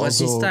 Yeah, it was that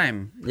was also his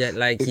time. Yeah,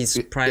 like his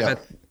private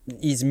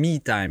his me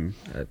time.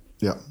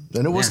 Yeah,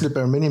 and it wasn't the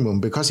bare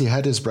minimum because he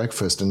had his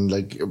breakfast and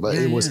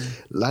it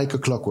was like a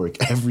clockwork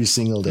every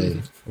single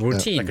day.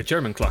 Routine, like a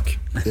German clock.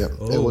 Yeah,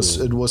 it was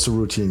a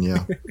routine.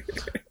 Yeah,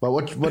 but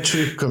what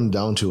should it come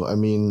down to? I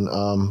mean,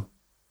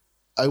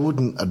 I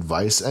wouldn't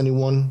advise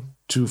anyone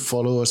to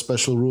follow a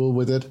special rule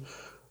with it.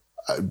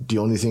 The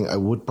only thing I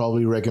would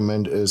probably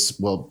recommend is,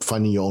 well,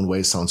 finding your own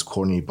way sounds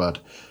corny, but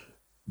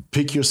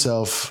pick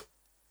yourself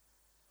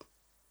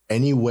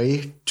any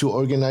way to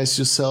organize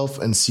yourself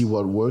and see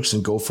what works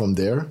and go from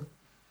there.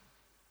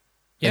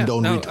 Yeah,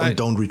 and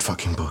don't read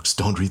fucking books.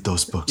 Don't read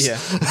those books. Yeah.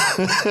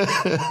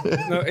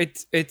 No,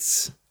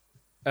 it's.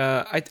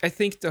 I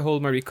think the whole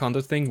Marie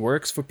Kondo thing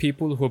works for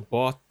people who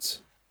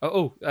bought.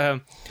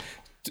 To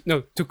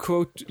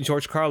quote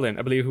George Carlin,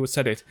 I believe who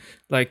said it,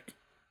 like,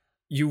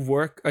 you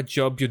work a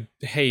job you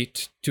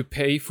hate to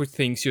pay for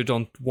things you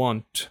don't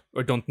want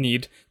or don't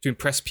need to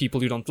impress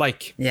people you don't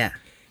like. Yeah.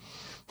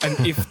 And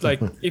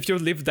if you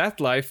live that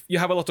life, you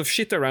have a lot of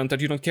shit around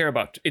that you don't care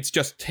about. It's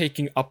just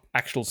taking up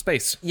actual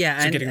space.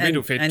 Yeah, so getting rid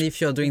of it. And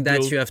if you're doing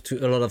that, you have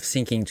a lot of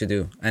thinking to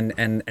do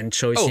and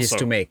choices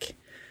to make.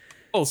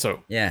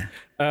 Also. Yeah.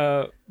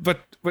 But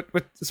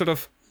sort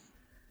of,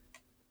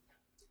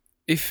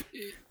 if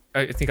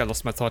I think I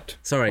lost my thought.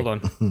 Sorry.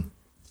 Hold on.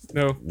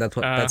 No.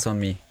 That's on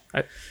me.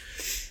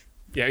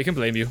 Yeah, you can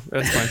blame you.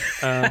 That's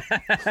fine.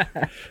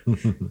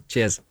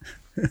 Cheers.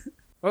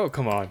 Oh,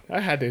 come on. I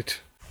had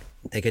it.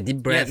 Take a deep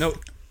breath. Yeah,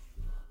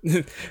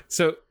 no.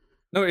 So,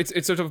 no,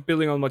 it's sort of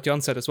building on what Jan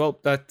said as well,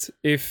 that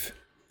if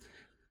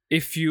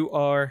you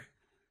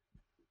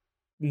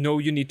know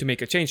you need to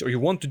make a change or you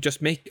want to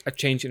just make a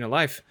change in your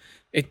life,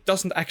 it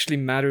doesn't actually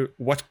matter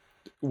what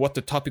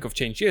the topic of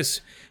change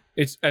is.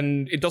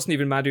 And it doesn't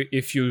even matter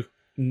if you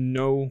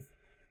know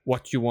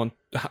what you want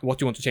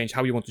to change,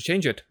 how you want to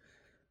change it.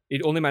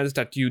 It only matters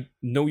that you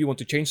know you want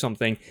to change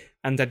something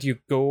and that you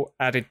go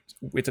at it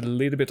with a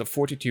little bit of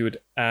fortitude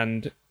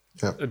and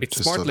a bit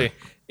smartly,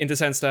 in the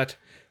sense that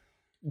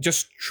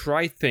just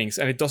try things,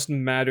 and it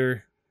doesn't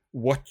matter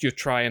what you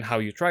try and how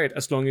you try it,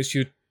 as long as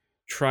you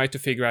try to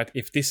figure out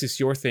if this is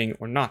your thing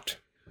or not.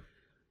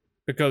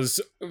 Because,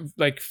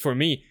 like, for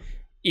me,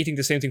 eating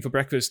the same thing for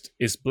breakfast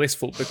is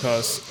blissful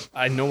because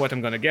I know what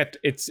I'm gonna get.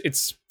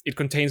 It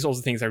contains all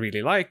the things I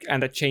really like,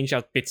 and I change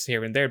out bits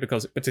here and there but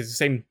it's the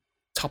same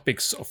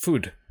topics of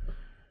food,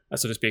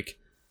 so to speak.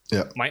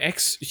 Yeah. My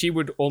ex, she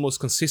would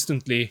almost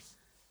consistently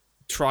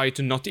try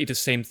to not eat the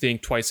same thing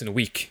twice in a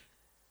week.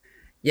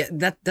 Yeah,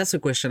 that's a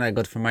question I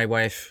got from my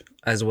wife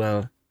as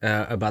well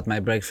about my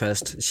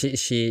breakfast.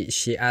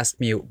 She asked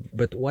me,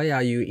 but why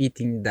are you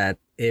eating that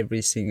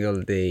every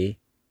single day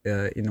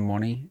in the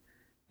morning?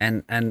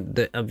 And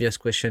the obvious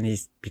question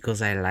is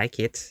because I like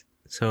it.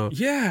 So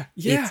yeah.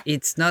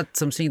 It's not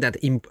something that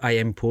I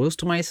impose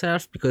to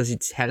myself because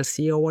it's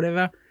healthy or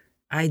whatever.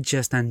 I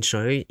just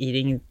enjoy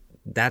eating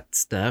that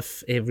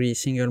stuff every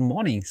single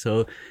morning.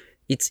 So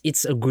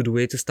it's a good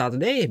way to start the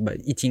day by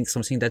eating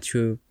something that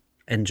you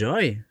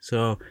enjoy.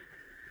 So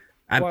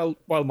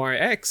while my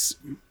ex,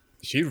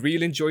 she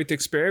really enjoyed the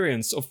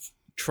experience of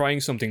trying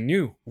something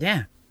new.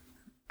 Yeah.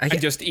 And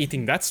just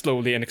eating that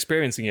slowly and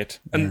experiencing it.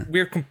 And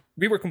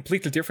we were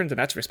completely different in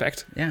that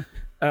respect. Yeah.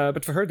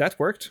 But for her, that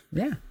worked.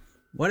 Yeah.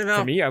 Whatever.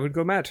 For me, I would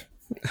go mad.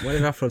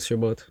 Whatever floats your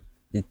boat.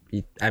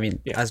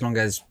 As long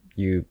as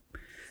you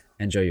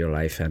enjoy your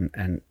life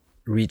and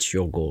reach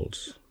your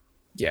goals.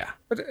 Yeah,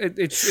 but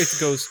it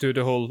goes to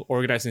the whole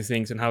organizing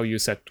things and how you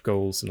set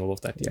goals and all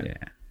of that. Yeah,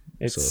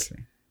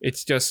 absolutely.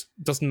 It's just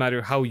doesn't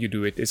matter how you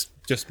do it. It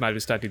just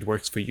matters that it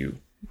works for you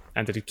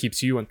and that it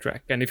keeps you on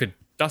track. And if it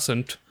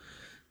doesn't,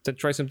 then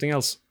try something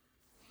else.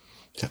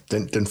 Yeah,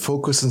 then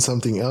focus on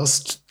something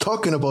else.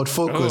 Talking about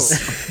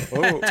focus.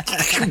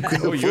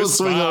 You're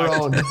swing smart.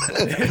 around.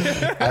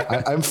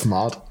 I'm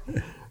smart.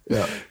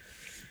 Yeah.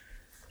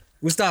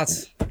 Who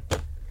starts?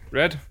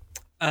 Red.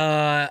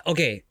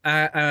 Okay.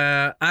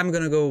 I'm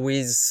gonna go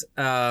with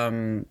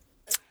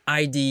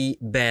ID,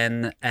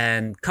 Ben,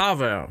 and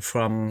Carver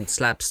from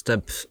Slap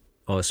Stuff.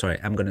 Oh, sorry.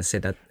 I'm gonna say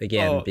that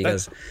again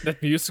because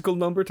that musical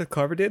number that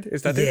Carver did,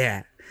 is that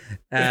it?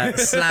 Yeah.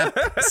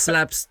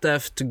 Slap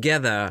Stuff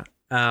Together.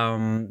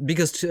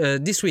 Because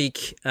this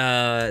week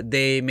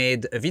they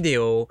made a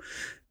video.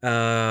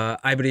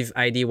 I believe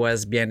ID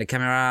was behind the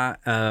camera.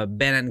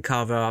 Ben and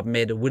Carver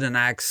made a wooden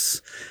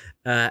axe.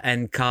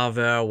 And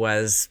Carver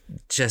was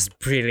just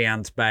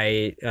brilliant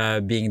by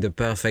being the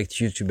perfect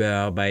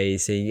YouTuber by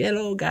saying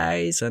hello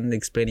guys and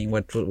explaining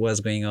what was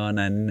going on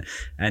and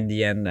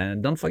the end.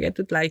 And don't forget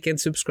to like and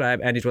subscribe.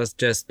 And it was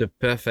just the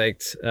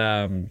perfect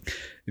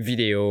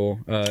video.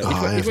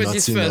 It was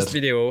his first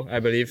video,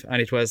 I believe,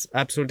 and it was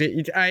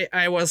absolutely.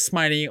 I was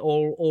smiling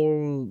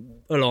all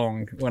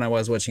along when I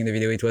was watching the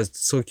video. It was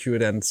so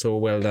cute and so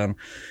well done.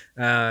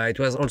 It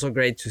was also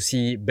great to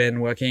see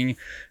Ben working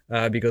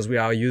because we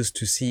are used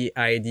to see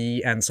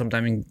ID and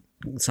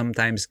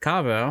sometimes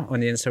Carver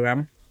on the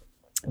Instagram.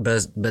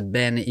 But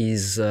Ben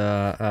is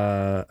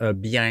a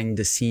behind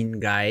the scene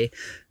guy,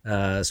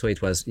 so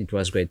it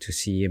was great to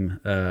see him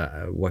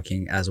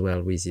working as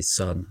well with his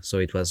son. So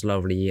it was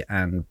lovely,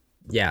 and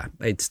yeah,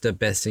 it's the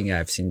best thing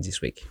I've seen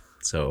this week.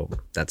 So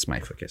that's my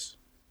focus.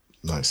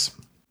 Nice.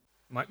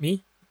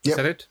 Me? Yep.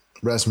 Said it?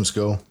 Rasmus,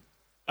 go.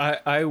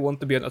 I want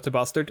to be an utter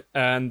bastard,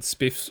 and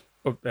Spiff's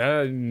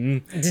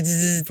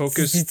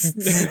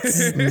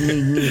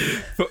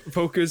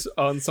focus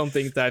on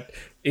something that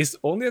is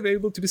only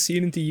available to be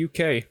seen in the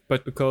UK,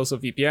 but because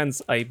of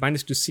VPNs, I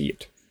managed to see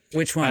it.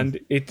 Which one? And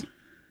it,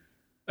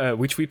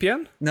 which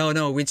VPN?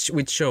 No. Which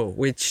show?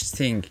 Which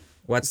thing?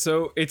 What?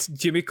 So it's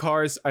Jimmy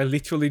Carr's I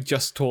Literally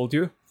Just Told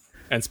You,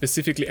 and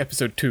specifically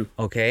episode 2.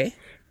 Okay.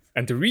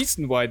 And the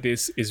reason why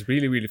this is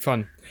really, really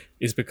fun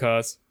is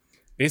because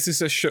this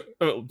is a show.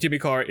 Well, Jimmy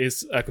Carr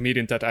is a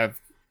comedian that I've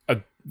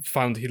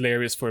found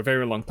hilarious for a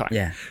very long time.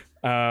 Yeah.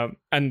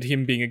 And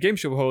him being a game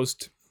show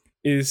host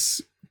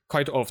is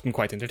quite often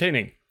quite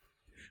entertaining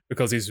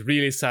because he's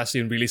really sassy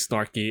and really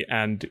snarky,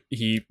 and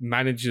he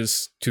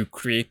manages to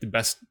create the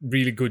best,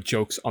 really good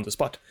jokes on the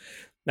spot.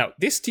 Now,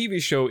 this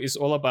TV show is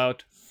all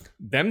about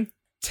them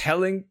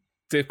telling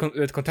the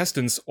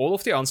contestants all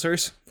of the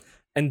answers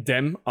and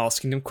them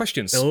asking them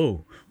questions.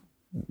 Oh,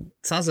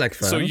 sounds like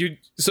fun.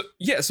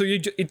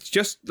 It's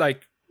just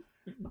like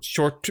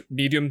short,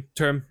 medium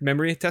term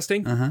memory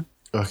testing.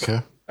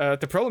 Okay.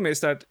 The problem is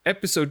that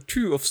episode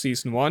 2 of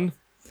season 1,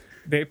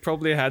 they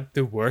probably had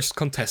the worst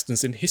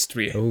contestants in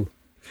history. Oh.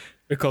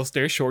 Because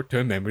their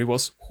short-term memory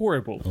was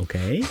horrible.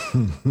 Okay.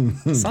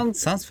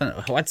 sounds fun.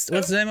 What's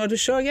the name of the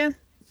show again?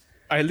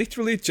 I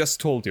Literally Just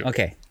Told You.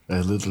 Okay. I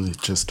literally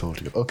just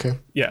told you. Okay.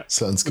 Yeah.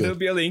 Sounds good. There'll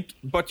be a link,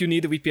 but you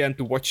need a VPN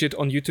to watch it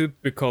on YouTube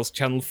because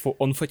Channel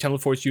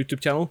 4's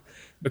YouTube channel,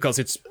 because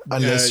it's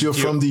Unless you're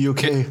from the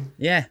UK.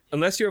 Yeah.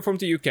 Unless you're from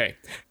the UK.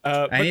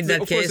 And in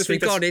that case,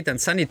 record it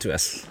and send it to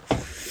us.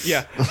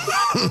 Yeah.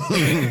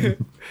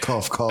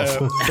 Cough.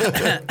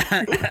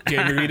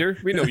 Game Reader,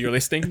 we know you're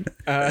listening.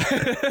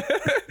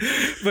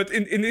 But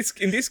in this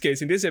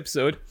case, in this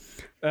episode,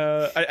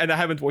 and I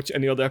haven't watched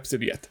any other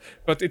episode yet,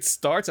 but it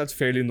starts at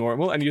fairly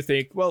normal, and you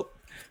think, well,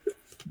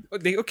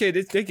 they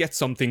get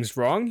some things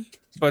wrong,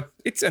 but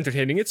it's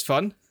entertaining, it's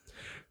fun.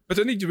 But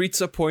then you reach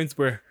a point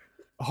where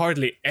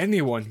hardly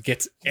anyone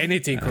gets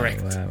anything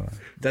correct. Wow.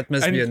 That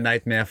must be a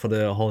nightmare for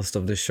the host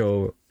of the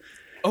show.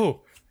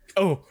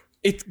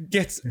 It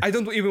gets, I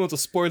don't even want to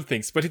spoil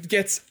things, but it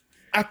gets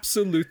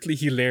absolutely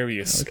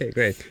hilarious. Okay,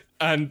 great.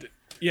 And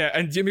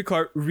Jimmy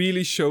Carr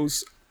really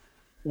shows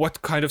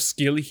what kind of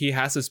skill he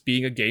has as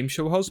being a game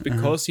show host,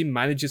 because he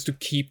manages to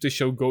keep the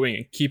show going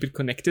and keep it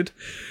connected.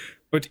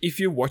 But if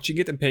you're watching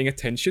it and paying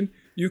attention,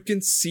 you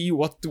can see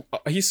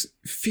he's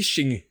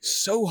fishing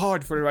so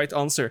hard for the right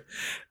answer,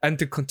 and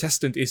the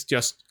contestant is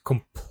just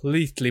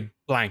completely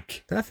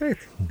blank.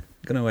 Perfect.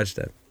 Gonna watch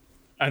that.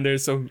 And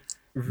there's some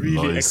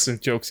really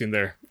excellent jokes in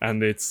there,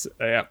 and it's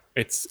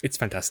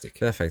fantastic.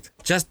 Perfect.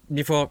 Just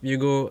before you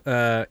go,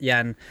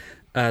 Jan,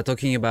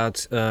 talking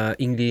about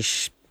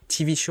English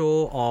TV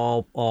show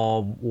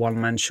or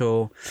one-man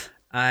show,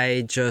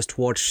 I just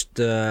watched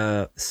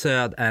the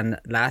 3rd and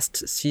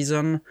last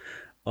season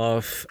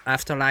of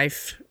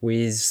Afterlife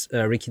with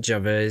Ricky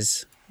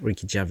Gervais,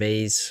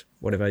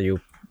 whatever you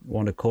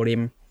want to call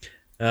him.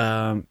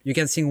 You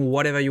can think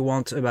whatever you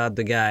want about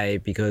the guy,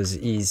 because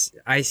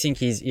I think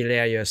he's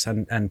hilarious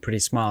and pretty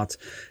smart.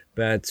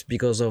 But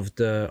because of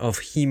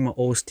him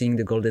hosting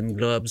the Golden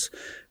Globes,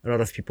 a lot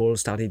of people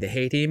started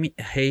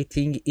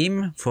hating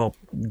him for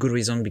good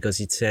reason, because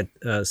he said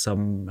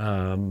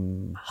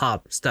some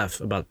hard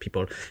stuff about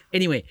people.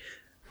 Anyway,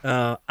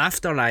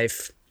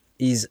 Afterlife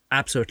is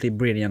absolutely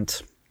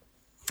brilliant.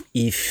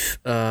 If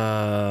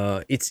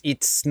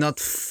it's not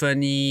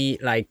funny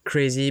like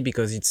crazy,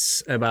 because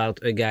it's about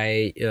a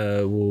guy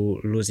who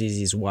loses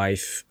his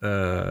wife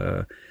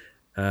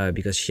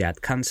because she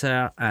had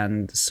cancer,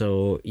 and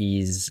so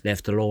he's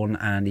left alone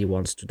and he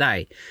wants to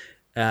die.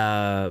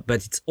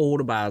 But it's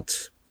all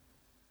about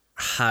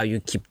how you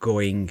keep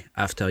going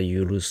after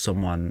you lose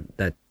someone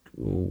that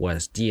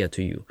was dear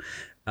to you.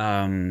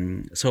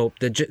 So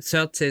the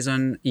 3rd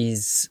season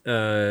is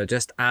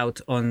just out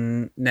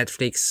on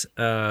Netflix,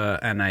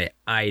 and I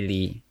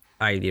highly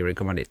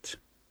recommend it.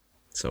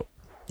 So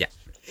yeah.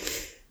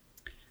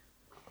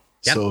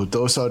 Yep. So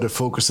those are the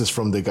focuses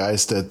from the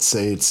guys that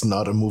say it's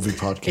not a movie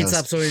podcast. It's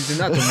absolutely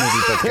not a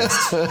movie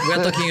podcast.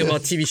 We're talking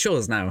about TV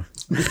shows now.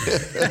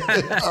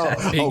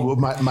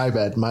 My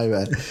bad.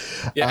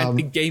 Yeah, and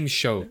the game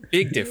show.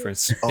 Big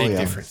difference. Big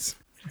difference.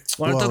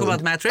 Want to talk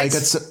about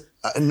Matrix?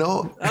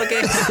 No.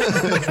 Okay.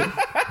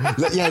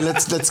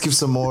 Let's give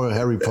some more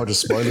Harry Potter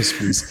spoilers,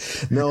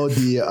 please. No,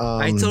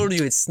 I told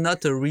you it's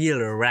not a real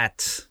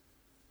rat.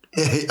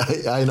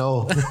 I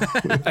know.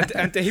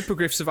 and the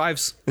hippogriff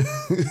survives.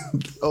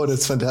 Oh,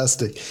 that's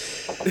fantastic.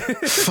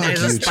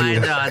 There's a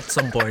spider at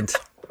some point.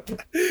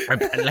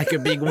 Like a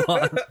big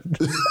one.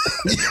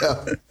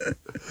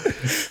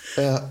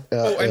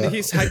 And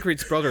he's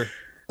Hagrid's brother.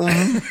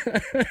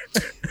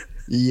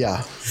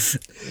 Yeah.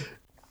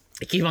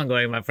 Keep on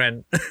going, my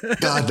friend.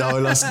 God,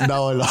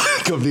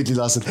 I completely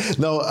lost it.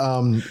 No,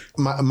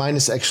 mine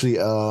is actually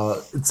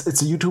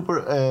it's a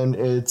YouTuber, and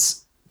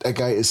it's that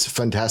guy is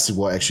fantastic.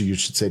 Well, actually, you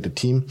should say the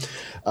team.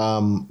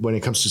 When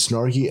it comes to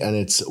Snarky, and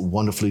it's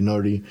wonderfully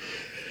nerdy.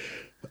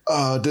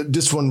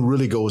 This one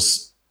really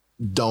goes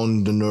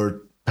down the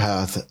nerd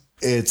path.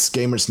 It's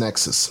Gamers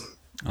Nexus.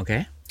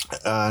 Okay.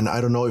 And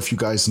I don't know if you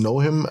guys know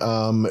him.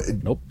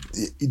 Nope.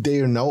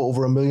 They are now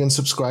over 1 million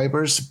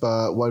subscribers,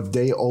 but what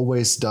they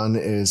always done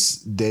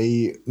is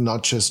they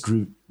not just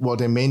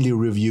they mainly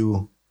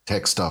review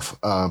tech stuff,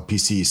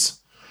 PCs.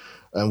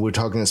 And we're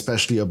talking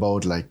especially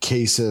about like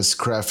cases,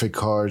 graphic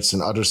cards,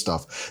 and other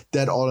stuff.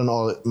 That all in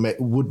all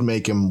would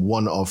make him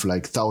one of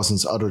like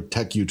thousands other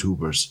tech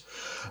YouTubers.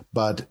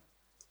 But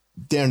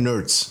they're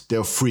nerds,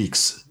 they're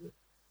freaks.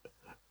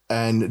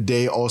 And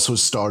they also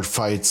start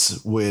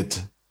fights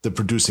with the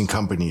producing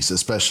companies,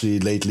 especially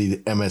lately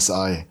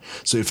MSI.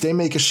 So if they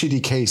make a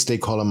shitty case, they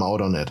call them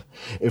out on it.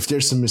 If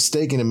there's a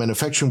mistake in the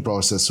manufacturing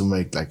process to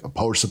make like a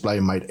power supply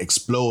might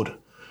explode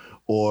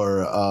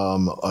or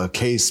a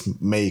case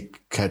may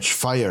catch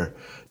fire,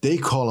 they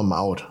call them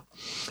out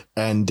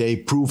and they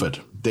prove it.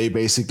 They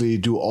basically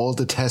do all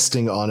the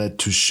testing on it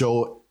to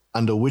show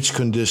under which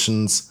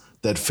conditions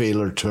that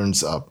failure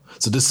turns up.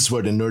 So this is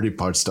where the nerdy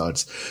part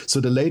starts. So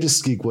the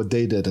latest geek, what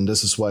they did, and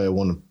this is why I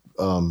want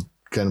to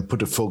kind of put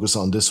the focus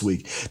on this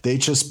week, they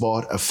just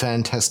bought a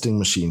fan testing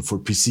machine for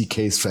PC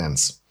case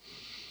fans.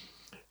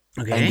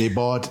 Okay. And they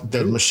bought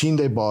that machine.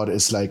 They bought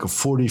is like a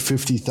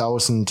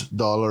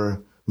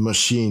 $40,000-$50,000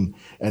 machine,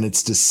 and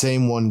it's the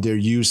same one they're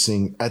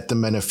using at the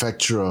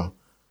manufacturer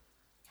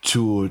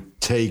to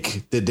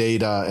take the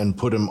data and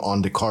put them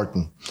on the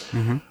carton.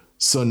 Mm-hmm.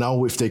 So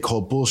now if they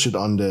call bullshit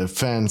on the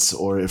fans,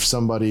 or if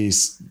somebody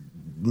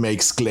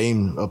makes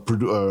claim, a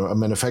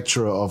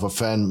manufacturer of a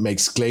fan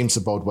makes claims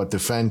about what the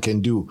fan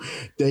can do,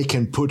 they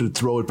can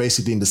throw it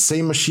basically in the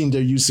same machine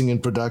they're using in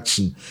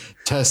production,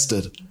 test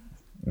it,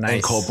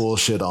 and call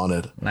bullshit on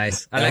it.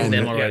 Nice. I like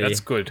them already. Yeah,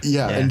 that's good.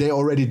 Yeah, and they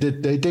already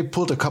did. They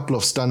pulled a couple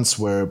of stunts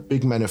where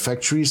big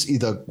manufacturers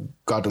either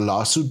got a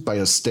lawsuit by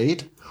a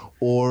state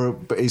or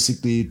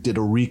basically did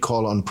a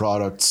recall on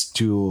products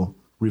to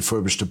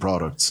refurbish the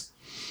products.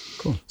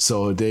 Cool.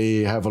 So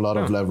they have a lot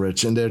of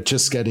leverage, and they're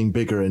just getting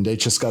bigger, and they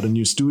just got a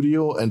new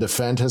studio, and the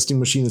fan testing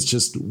machine is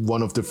just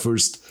one of the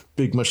first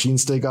big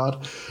machines they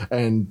got.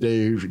 And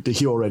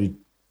he already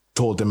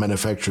told the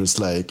manufacturers,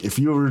 like, if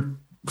you're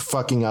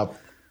fucking up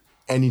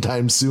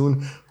anytime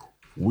soon,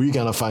 we're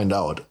gonna find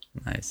out.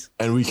 Nice.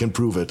 And we can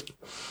prove it.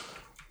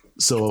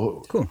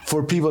 So cool.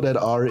 For people that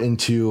are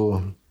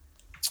into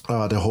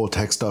the whole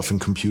tech stuff and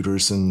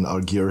computers and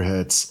are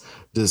gearheads,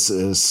 this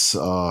is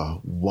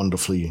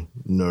wonderfully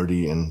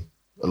nerdy and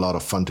a lot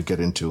of fun to get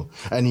into.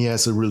 And he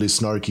has a really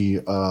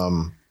snarky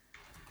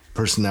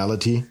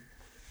personality,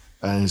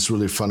 and he's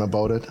really fun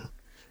about it.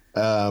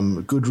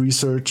 Good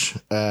research,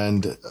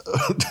 and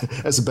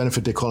as a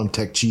benefit, they call him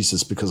Tech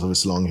Jesus because of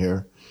his long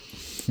hair.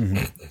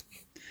 Mm-hmm.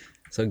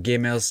 So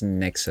Gamers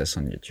Nexus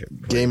on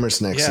YouTube. Gamers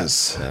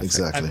Nexus, yeah,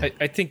 exactly.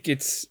 I think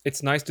it's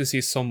nice to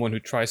see someone who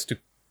tries to...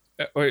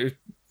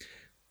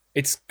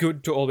 it's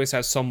good to always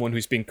have someone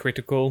who's being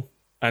critical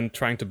and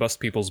trying to bust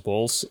people's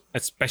balls,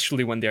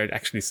 especially when they're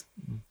actually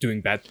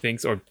doing bad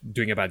things or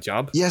doing a bad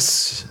job.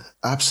 Yes,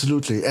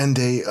 absolutely. And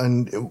they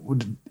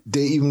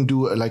even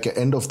do like an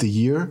end of the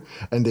year,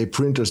 and they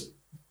print a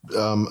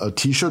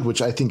T-shirt,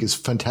 which I think is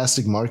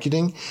fantastic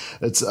marketing.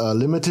 It's a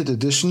limited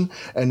edition,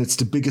 and it's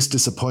the biggest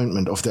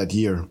disappointment of that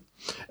year.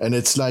 And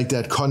it's like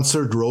that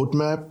concert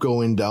roadmap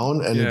going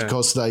down, and it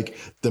goes like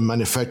the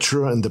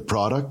manufacturer and the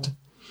product.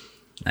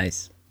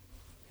 Nice.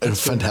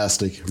 It's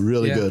fantastic.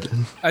 Really good.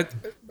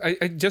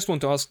 I just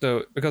want to ask,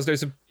 though, because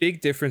there's a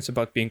big difference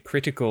about being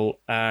critical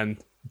and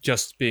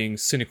just being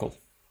cynical.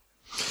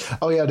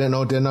 Oh, yeah. They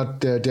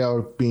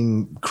are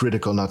being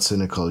critical, not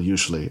cynical,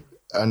 usually,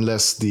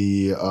 unless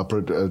the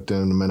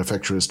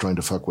manufacturer is trying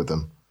to fuck with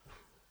them.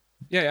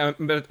 Yeah,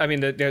 but I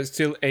mean, they're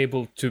still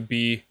able to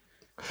be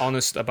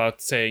honest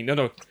about saying,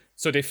 no,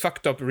 so they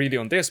fucked up really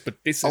on this, but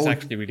this is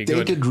actually really good.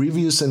 They did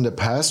reviews in the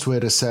past where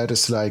they said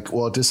it's like,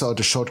 well, these are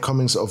the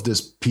shortcomings of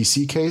this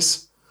PC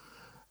case,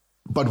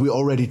 but we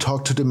already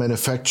talked to the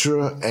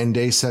manufacturer and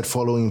they said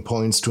following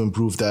points to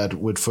improve that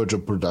with further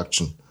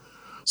production.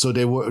 So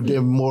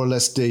they're more or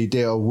less,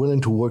 they are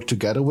willing to work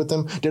together with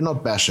them. They're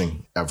not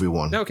bashing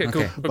everyone. Okay,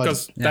 cool.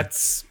 Because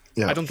that's...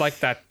 Yeah. I don't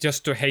like that,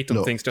 just to hate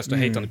on things, just to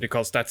hate on it,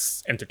 because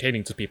that's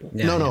entertaining to people.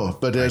 Yeah, no.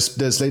 But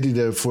there's lately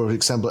there, for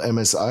example,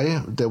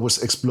 MSI, that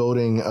was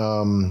exploding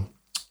the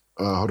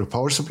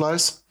power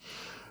supplies.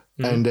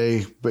 Mm-hmm. And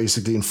they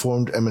basically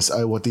informed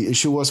MSI what the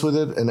issue was with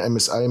it. And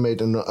MSI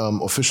made an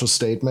official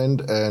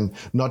statement, and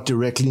not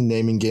directly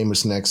naming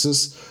Gamers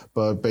Nexus,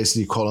 but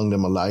basically calling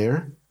them a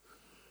liar.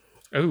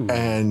 Oh.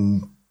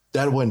 And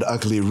that went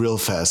ugly real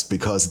fast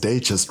because they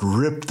just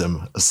ripped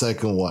them a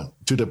second one,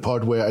 to the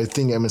part where I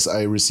think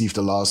MSI received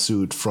a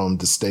lawsuit from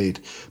the state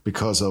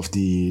because of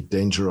the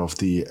danger of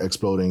the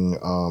exploding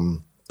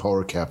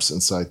power caps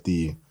inside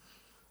the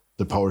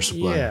power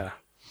supply. Yeah.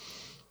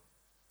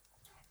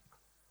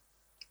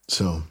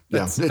 So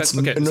it's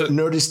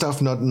nerdy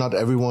stuff. Not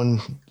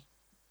everyone's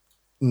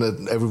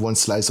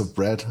slice of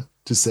bread,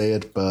 to say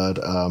it, but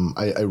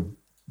I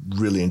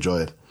really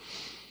enjoy it.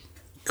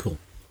 Cool.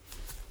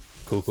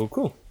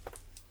 Cool.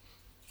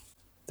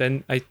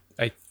 Then I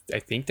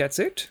think that's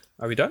it.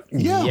 Are we done?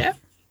 Yeah.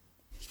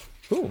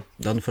 Cool.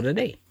 Done for the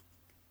day.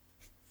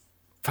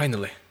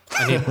 Finally,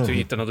 I need to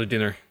eat another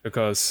dinner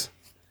because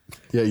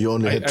Yeah, you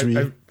only had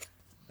 3.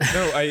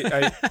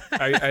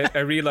 I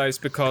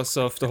realized because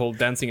of the whole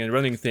dancing and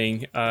running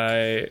thing,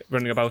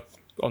 running about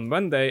on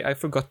Monday, I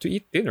forgot to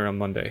eat dinner on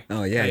Monday.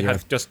 Oh yeah, you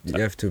have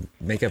to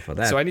make up for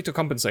that. So I need to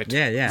compensate.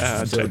 Yeah,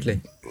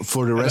 absolutely.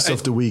 For the rest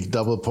of the week,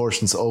 double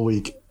portions all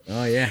week.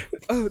 Oh yeah.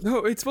 Oh no,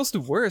 it was the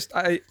worst.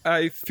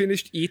 I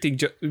finished eating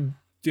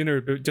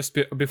dinner just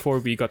before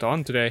we got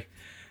on today,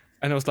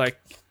 and I was like,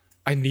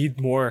 I need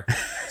more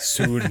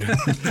soon.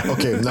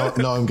 Okay, now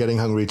I'm getting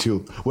hungry too.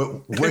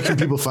 Where can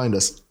people find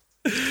us?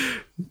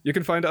 You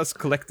can find us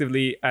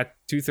collectively at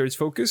 2/3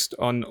 Focused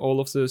on all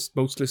of the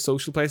mostly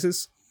social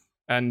places.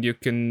 And you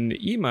can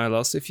email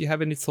us if you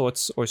have any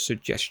thoughts or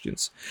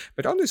suggestions.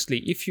 But honestly,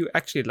 if you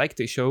actually like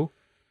the show,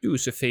 do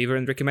us a favor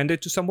and recommend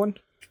it to someone.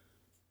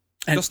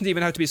 It doesn't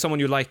even have to be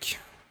someone you like.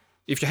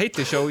 If you hate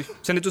the show,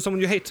 send it to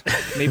someone you hate.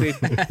 Maybe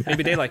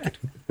they like it.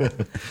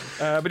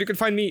 But you can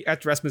find me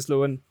at Rasmus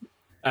Loen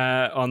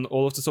on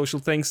all of the social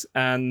things,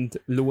 and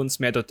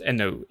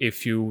loensmed.no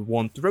if you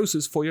want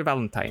roses for your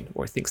Valentine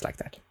or things like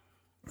that.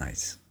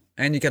 Nice.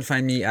 And you can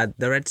find me at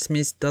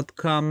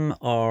theredsmith.com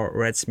or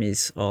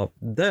Redsmith or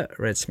the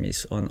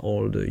Redsmith on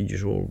all the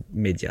usual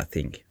media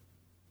thing.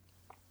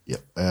 Yeah,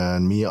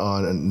 and me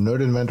on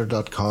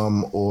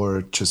nerdinventor.com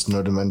or just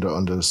nerdinventor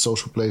on the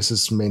social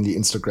places, mainly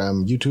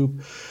Instagram,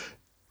 YouTube.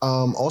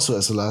 Also,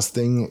 as a last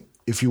thing,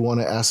 if you want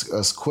to ask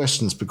us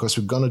questions, because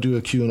we're going to do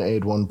a Q&A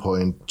at one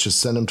point, just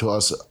send them to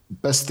us.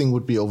 Best thing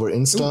would be over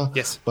Insta. Ooh,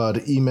 yes.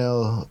 But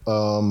email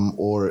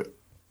or,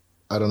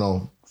 I don't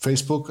know,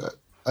 Facebook,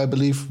 I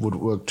believe, would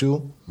work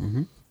too.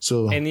 Mm-hmm.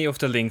 So any of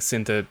the links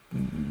in the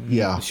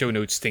show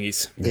notes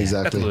thingies.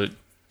 Exactly.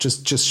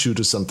 Just shoot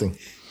us something.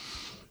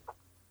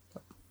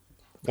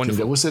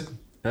 Wonderful. That was it.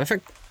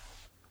 Perfect.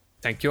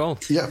 Thank you all.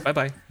 Yeah.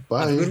 Bye-bye.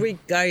 Bye. Have a good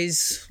week,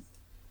 guys.